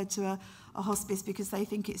being referred to a hospice because they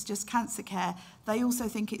think it's just cancer care. They also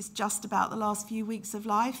think it's just about the last few weeks of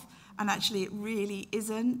life, and actually it really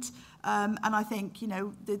isn't. And I think, you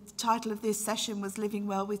know, the title of this session was Living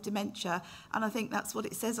Well with Dementia, and I think that's what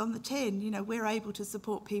it says on the tin. You know, we're able to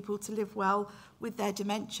support people to live well with their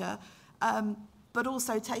dementia. But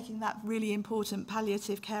also taking that really important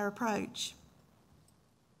palliative care approach.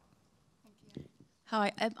 Thank you.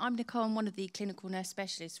 Hi, I'm Nicole. I'm one of the clinical nurse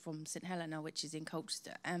specialists from St Helena, which is in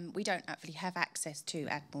Colchester. We don't actually have access to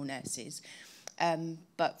Admiral nurses.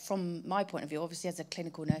 But from my point of view, obviously as a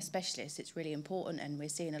clinical nurse specialist, it's really important, and we're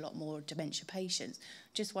seeing a lot more dementia patients.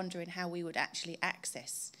 Just wondering how we would actually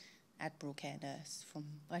access Admiral care nurse from,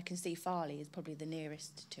 I can see Farley is probably the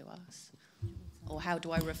nearest to us. Or how do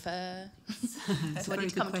I refer? That's a very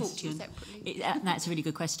good question. That's a really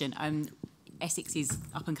good question. Essex is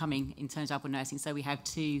up and coming in terms of Admiral nursing. So we have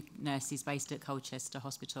 2 nurses based at Colchester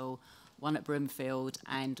Hospital, one at Broomfield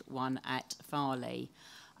and one at Farley.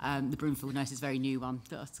 The Broomfield nurse is a very new one,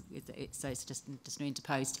 so it's just new into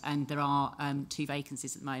post. And there are 2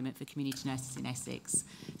 vacancies at the moment for community nurses in Essex.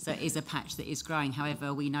 So it is a patch that is growing.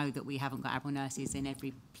 However, we know that we haven't got Admiral nurses in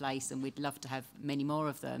every place, and we'd love to have many more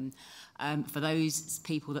of them. For those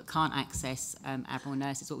people that can't access Admiral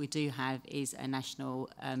nurses, what we do have is a national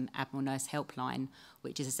Admiral nurse helpline,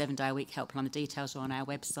 which is a 7-day-a-week helpline. The details are on our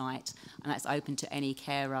website, and that's open to any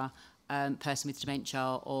carer, person with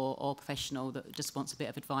dementia or professional that just wants a bit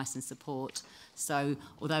of advice and support. So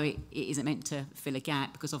although it isn't meant to fill a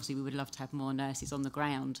gap, because obviously we would love to have more nurses on the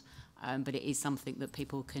ground, but it is something that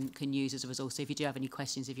people can use as a resource. So if you do have any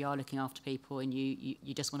questions, if you are looking after people and you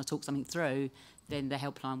just want to talk something through, then the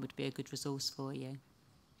helpline would be a good resource for you.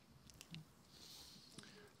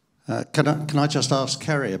 Can I just ask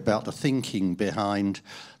Kerry about the thinking behind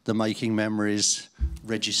the Making Memories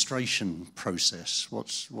registration process?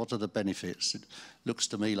 What are the benefits? It looks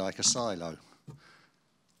to me like a silo.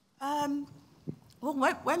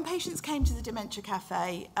 Well, when patients came to the Dementia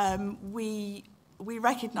Cafe, we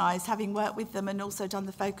recognised, having worked with them and also done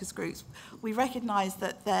the focus groups, we recognised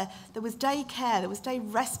that there was day care, there was day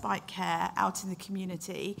respite care out in the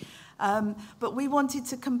community, but we wanted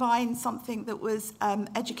to combine something that was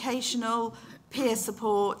educational, peer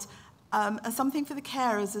support, and something for the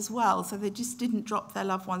carers as well, so they just didn't drop their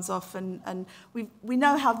loved ones off. And we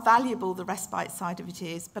know how valuable the respite side of it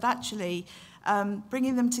is, but actually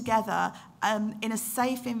bringing them together in a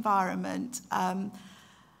safe environment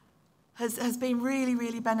has been really,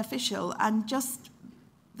 really beneficial. And just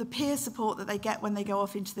the peer support that they get when they go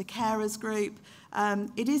off into the carers group.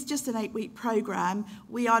 It is just an 8-week programme.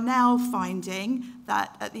 We are now finding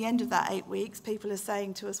that at the end of that 8 weeks, people are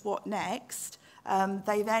saying to us, what next?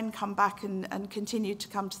 They then come back and continue to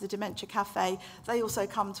come to the Dementia Cafe. They also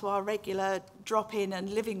come to our regular drop-in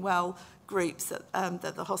and living well groups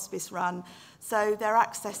that the hospice run. So they're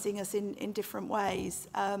accessing us in different ways.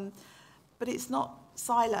 But it's not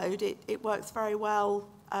siloed. It works very well,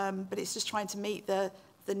 but it's just trying to meet the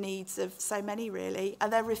needs of so many, really. And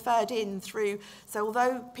they're referred in through, so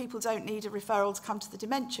although people don't need a referral to come to the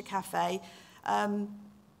Dementia Cafe,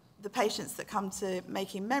 the patients that come to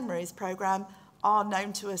Making Memories programme are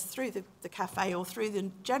known to us through the cafe or through the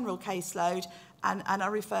general caseload and are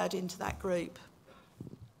referred into that group.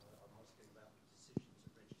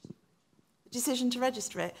 The decision to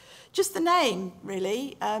register it. Just the name,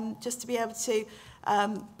 really, just to be able to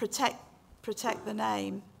protect the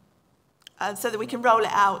name. So that we can roll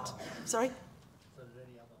it out. Sorry?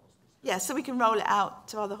 Yeah, so we can roll it out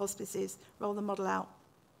to other hospices, roll the model out.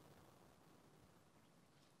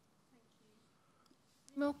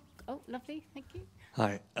 Well, oh, lovely, thank you.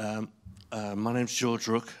 Hi, my name's George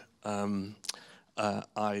Rook.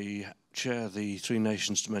 I chair the Three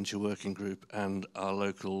Nations Dementia Working Group and our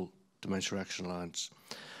local Dementia Action Alliance.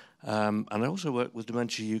 And I also work with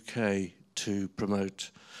Dementia UK to promote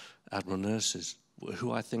Admiral nurses,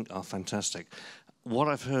 who I think are fantastic. What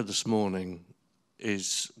I've heard this morning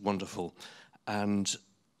is wonderful. And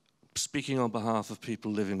speaking on behalf of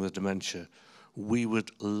people living with dementia, we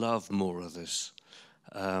would love more of this.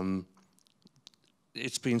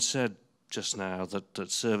 It's been said just now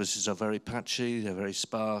that services are very patchy, they're very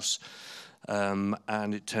sparse,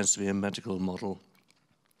 and it tends to be a medical model.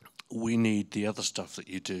 We need the other stuff that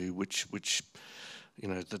you do, which you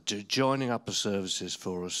know, the joining up of services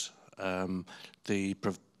for us, the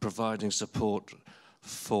providing support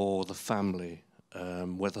for the family,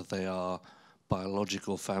 whether they are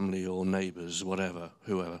biological family or neighbours,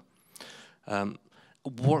 whoever.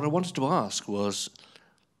 What I wanted to ask was,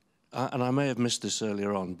 and I may have missed this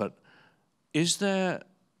earlier on, but is there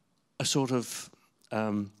a sort of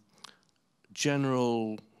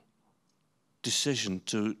general decision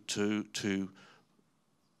to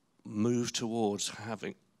move towards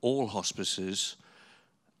having all hospices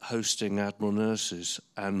hosting Admiral nurses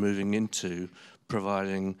and moving into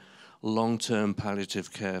providing long-term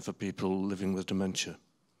palliative care for people living with dementia?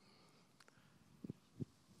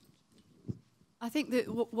 I think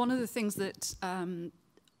that one of the things that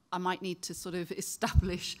I might need to sort of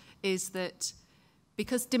establish is that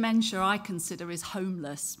because dementia, I consider, is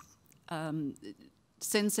homeless,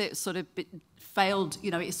 since it sort of failed, you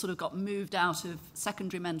know, it sort of got moved out of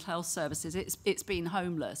secondary mental health services, it's been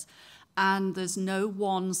homeless. And there's no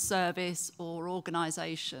one service or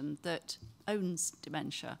organisation that owns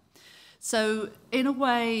dementia. So in a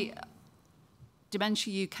way,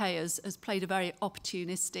 Dementia UK has played a very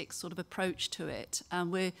opportunistic sort of approach to it.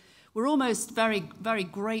 And we're almost very, very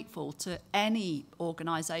grateful to any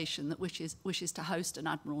organisation that wishes to host an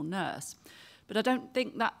Admiral nurse. But I don't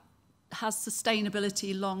think that has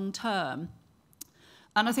sustainability long term.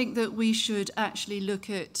 And I think that we should actually look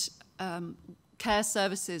at care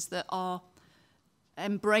services that are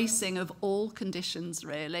embracing of all conditions,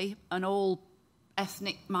 really, and all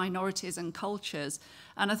ethnic minorities and cultures.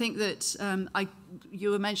 And I think that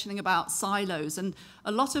you were mentioning about silos, and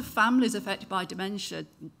a lot of families affected by dementia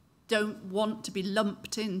don't want to be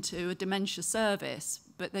lumped into a dementia service,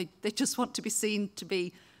 but they just want to be seen to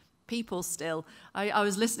be people still. I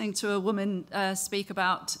was listening to a woman speak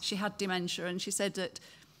about, she had dementia, and she said that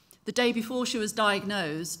the day before she was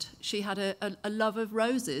diagnosed, she had a love of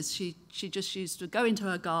roses. She just used to go into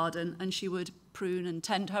her garden and she would prune and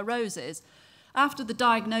tend her roses. After the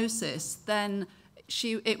diagnosis, then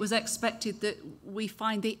it was expected that we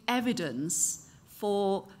find the evidence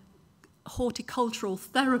for horticultural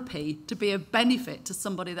therapy to be of benefit to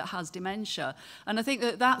somebody that has dementia. And I think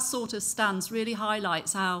that that sort of stance really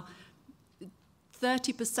highlights how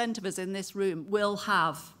 30% of us in this room will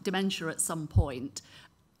have dementia at some point.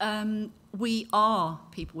 We are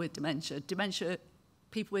people with dementia.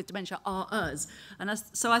 People with dementia are us. And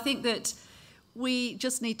so I think that we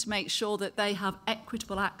just need to make sure that they have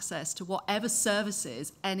equitable access to whatever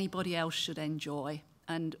services anybody else should enjoy.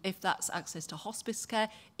 And if that's access to hospice care,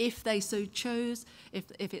 if they so choose,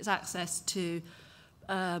 if it's access to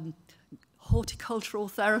horticultural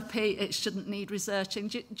therapy, it shouldn't need researching.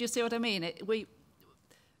 Do you see what I mean?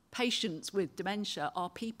 Patients with dementia are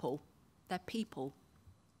people. They're people.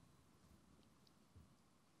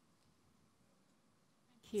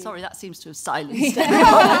 Sorry, that seems to have silenced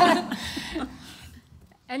everyone.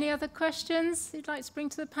 Any other questions you'd like to bring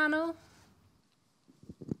to the panel?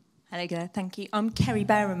 Hello there, thank you. I'm Kerry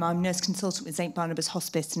Barham, I'm nurse consultant with St Barnabas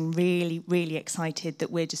Hospice, and really, really excited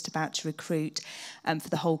that we're just about to recruit for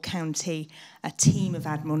the whole county a team of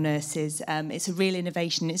Admiral nurses. It's a real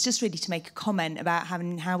innovation. It's just really to make a comment about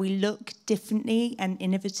how we look differently and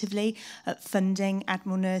innovatively at funding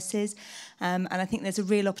Admiral nurses. And I think there's a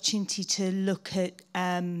real opportunity to look at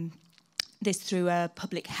this through a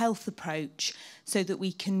public health approach, so that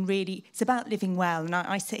we can really, it's about living well. And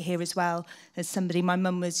I sit here as well as somebody, my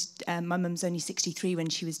mum's only 63 when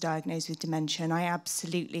she was diagnosed with dementia, and I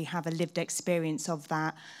absolutely have a lived experience of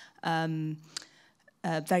that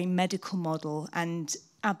very medical model, and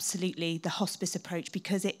absolutely the hospice approach,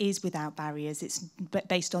 because it is without barriers. It's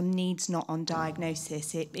based on needs, not on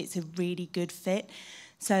diagnosis. It's a really good fit.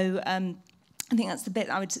 So I think that's the bit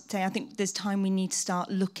I would say. I think there's time we need to start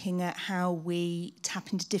looking at how we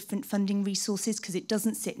tap into different funding resources, because it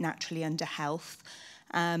doesn't sit naturally under health,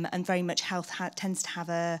 and very much health tends to have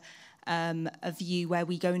a view where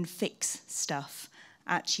we go and fix stuff,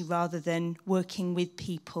 actually, rather than working with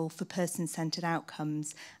people for person-centred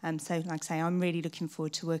outcomes. So, like I say, I'm really looking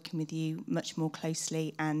forward to working with you much more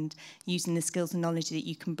closely and using the skills and knowledge that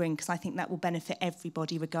you can bring, because I think that will benefit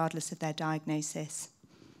everybody regardless of their diagnosis.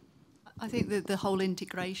 I think that the whole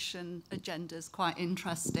integration agenda is quite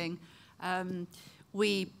interesting.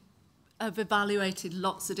 We have evaluated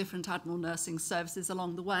lots of different Admiral nursing services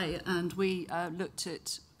along the way, and we looked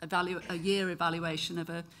at a year evaluation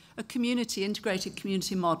of a integrated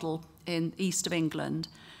community model in east of England.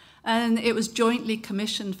 And it was jointly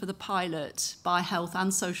commissioned for the pilot by Health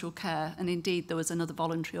and Social Care, and indeed there was another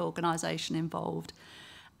voluntary organisation involved.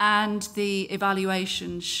 And the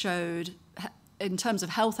evaluation showed, in terms of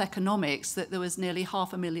health economics, that there was nearly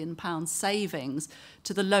 £500,000 savings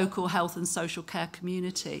to the local health and social care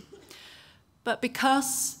community. But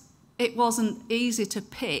because it wasn't easy to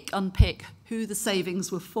unpick who the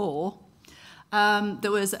savings were for,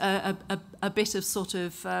 there was a bit of sort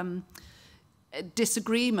of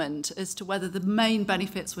disagreement as to whether the main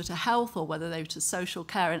benefits were to health or whether they were to social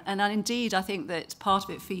care. And indeed, I think that part of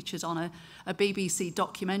it featured on a BBC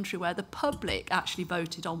documentary where the public actually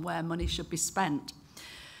voted on where money should be spent.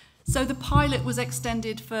 So the pilot was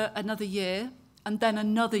extended for another year, and then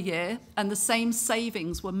another year, and the same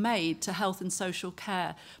savings were made to health and social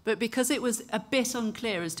care. But because it was a bit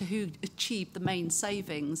unclear as to who achieved the main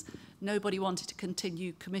savings, nobody wanted to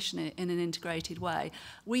continue commissioning it in an integrated way.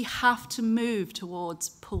 We have to move towards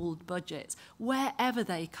pooled budgets, wherever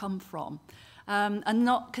they come from, and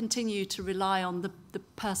not continue to rely on the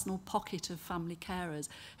personal pocket of family carers,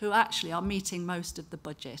 who actually are meeting most of the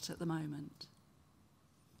budget at the moment.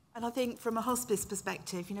 And I think from a hospice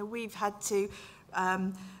perspective, you know, we've had to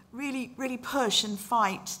really push and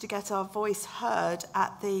fight to get our voice heard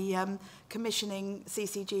at the commissioning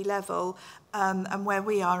CCG level, and where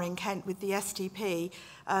we are in Kent with the STP,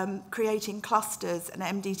 creating clusters and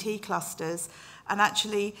MDT clusters, and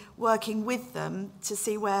actually working with them to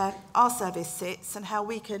see where our service sits and how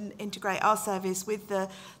we can integrate our service with the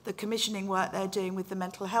commissioning work they're doing with the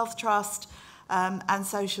Mental Health Trust, and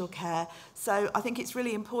social care. So I think it's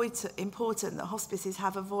really important that hospices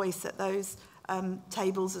have a voice at those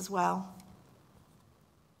tables as well.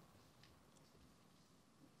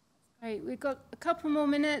 Great, we've got a couple more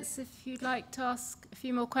minutes if you'd like to ask a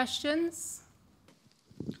few more questions.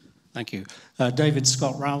 Thank you. David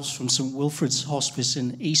Scott Rouse from St Wilfrid's Hospice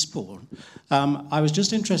in Eastbourne. I was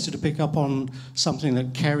just interested to pick up on something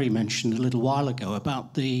that Kerry mentioned a little while ago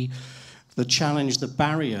about the challenge, the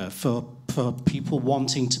barrier for people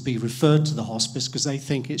wanting to be referred to the hospice because they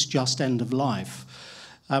think it's just end of life.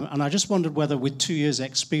 And I just wondered whether with 2 years'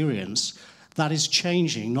 experience, that is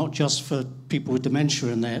changing, not just for people with dementia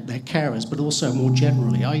and their carers, but also more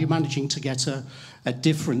generally. Are you managing to get a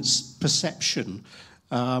different perception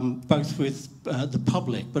both with the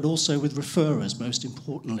public, but also with referrers, most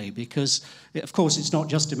importantly, because, of course, it's not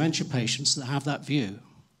just dementia patients that have that view.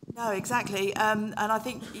 No, exactly, and I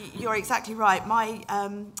think you're exactly right. My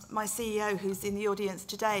CEO, who's in the audience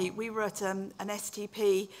today, we were at an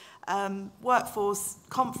STP workforce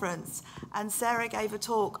conference, and Sarah gave a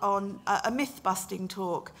talk on a myth-busting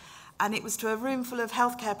talk, and it was to a room full of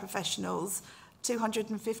healthcare professionals,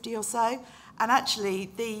 250 or so, and actually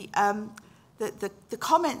the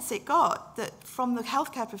comments it got that from the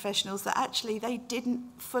healthcare professionals that actually they didn't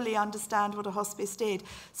fully understand what a hospice did.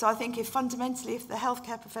 So I think if the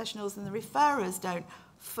healthcare professionals and the referrers don't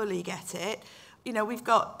fully get it, you know, we've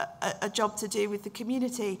got a job to do with the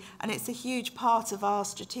community, and it's a huge part of our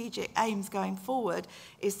strategic aims going forward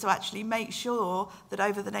is to actually make sure that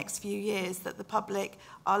over the next few years that the public,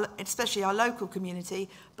 especially our local community,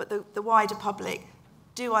 but the wider public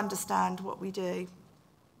do understand what we do.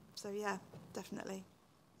 So yeah. Definitely.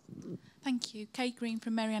 Thank you. Kay Green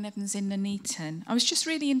from Mary Ann Evans in Nuneaton. I was just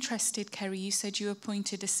really interested, Kerry, you said you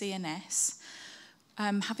appointed a CNS.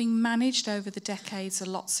 Having managed over the decades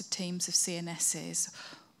lots of teams of CNSs,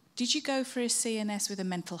 did you go for a CNS with a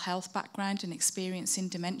mental health background and experience in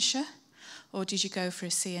dementia? Or did you go for a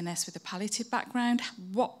CNS with a palliative background?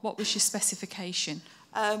 What was your specification?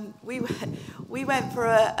 We went for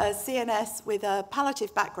a CNS with a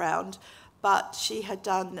palliative background, but she had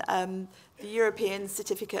done the European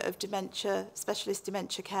Certificate of Dementia, Specialist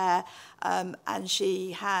Dementia Care, and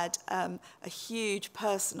she had a huge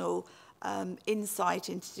personal insight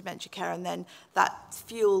into dementia care, and then that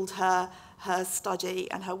fueled her study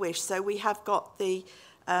and her wish. So we have got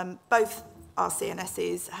both our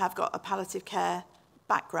CNSs have got a palliative care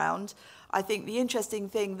background. I think the interesting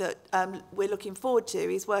thing that we're looking forward to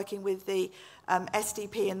is working with the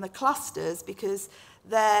SDP and the clusters, because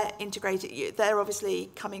they're integrated, they're obviously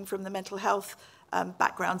coming from the mental health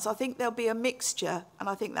background. So I think there'll be a mixture, and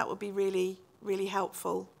I think that would be really, really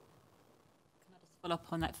helpful. Can I just follow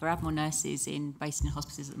up on that? For Admiral nurses based in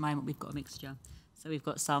hospices at the moment, we've got a mixture. So we've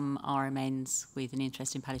got some RMNs with an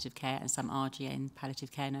interest in palliative care and some RGN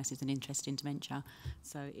palliative care nurses with an interest in dementia.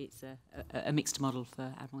 So it's a mixed model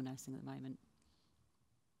for Admiral nursing at the moment.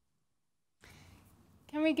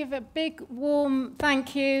 Can we give a big, warm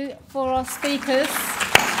thank you for our speakers?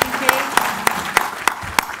 Thank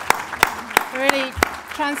you. Really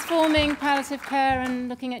transforming palliative care and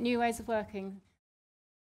looking at new ways of working.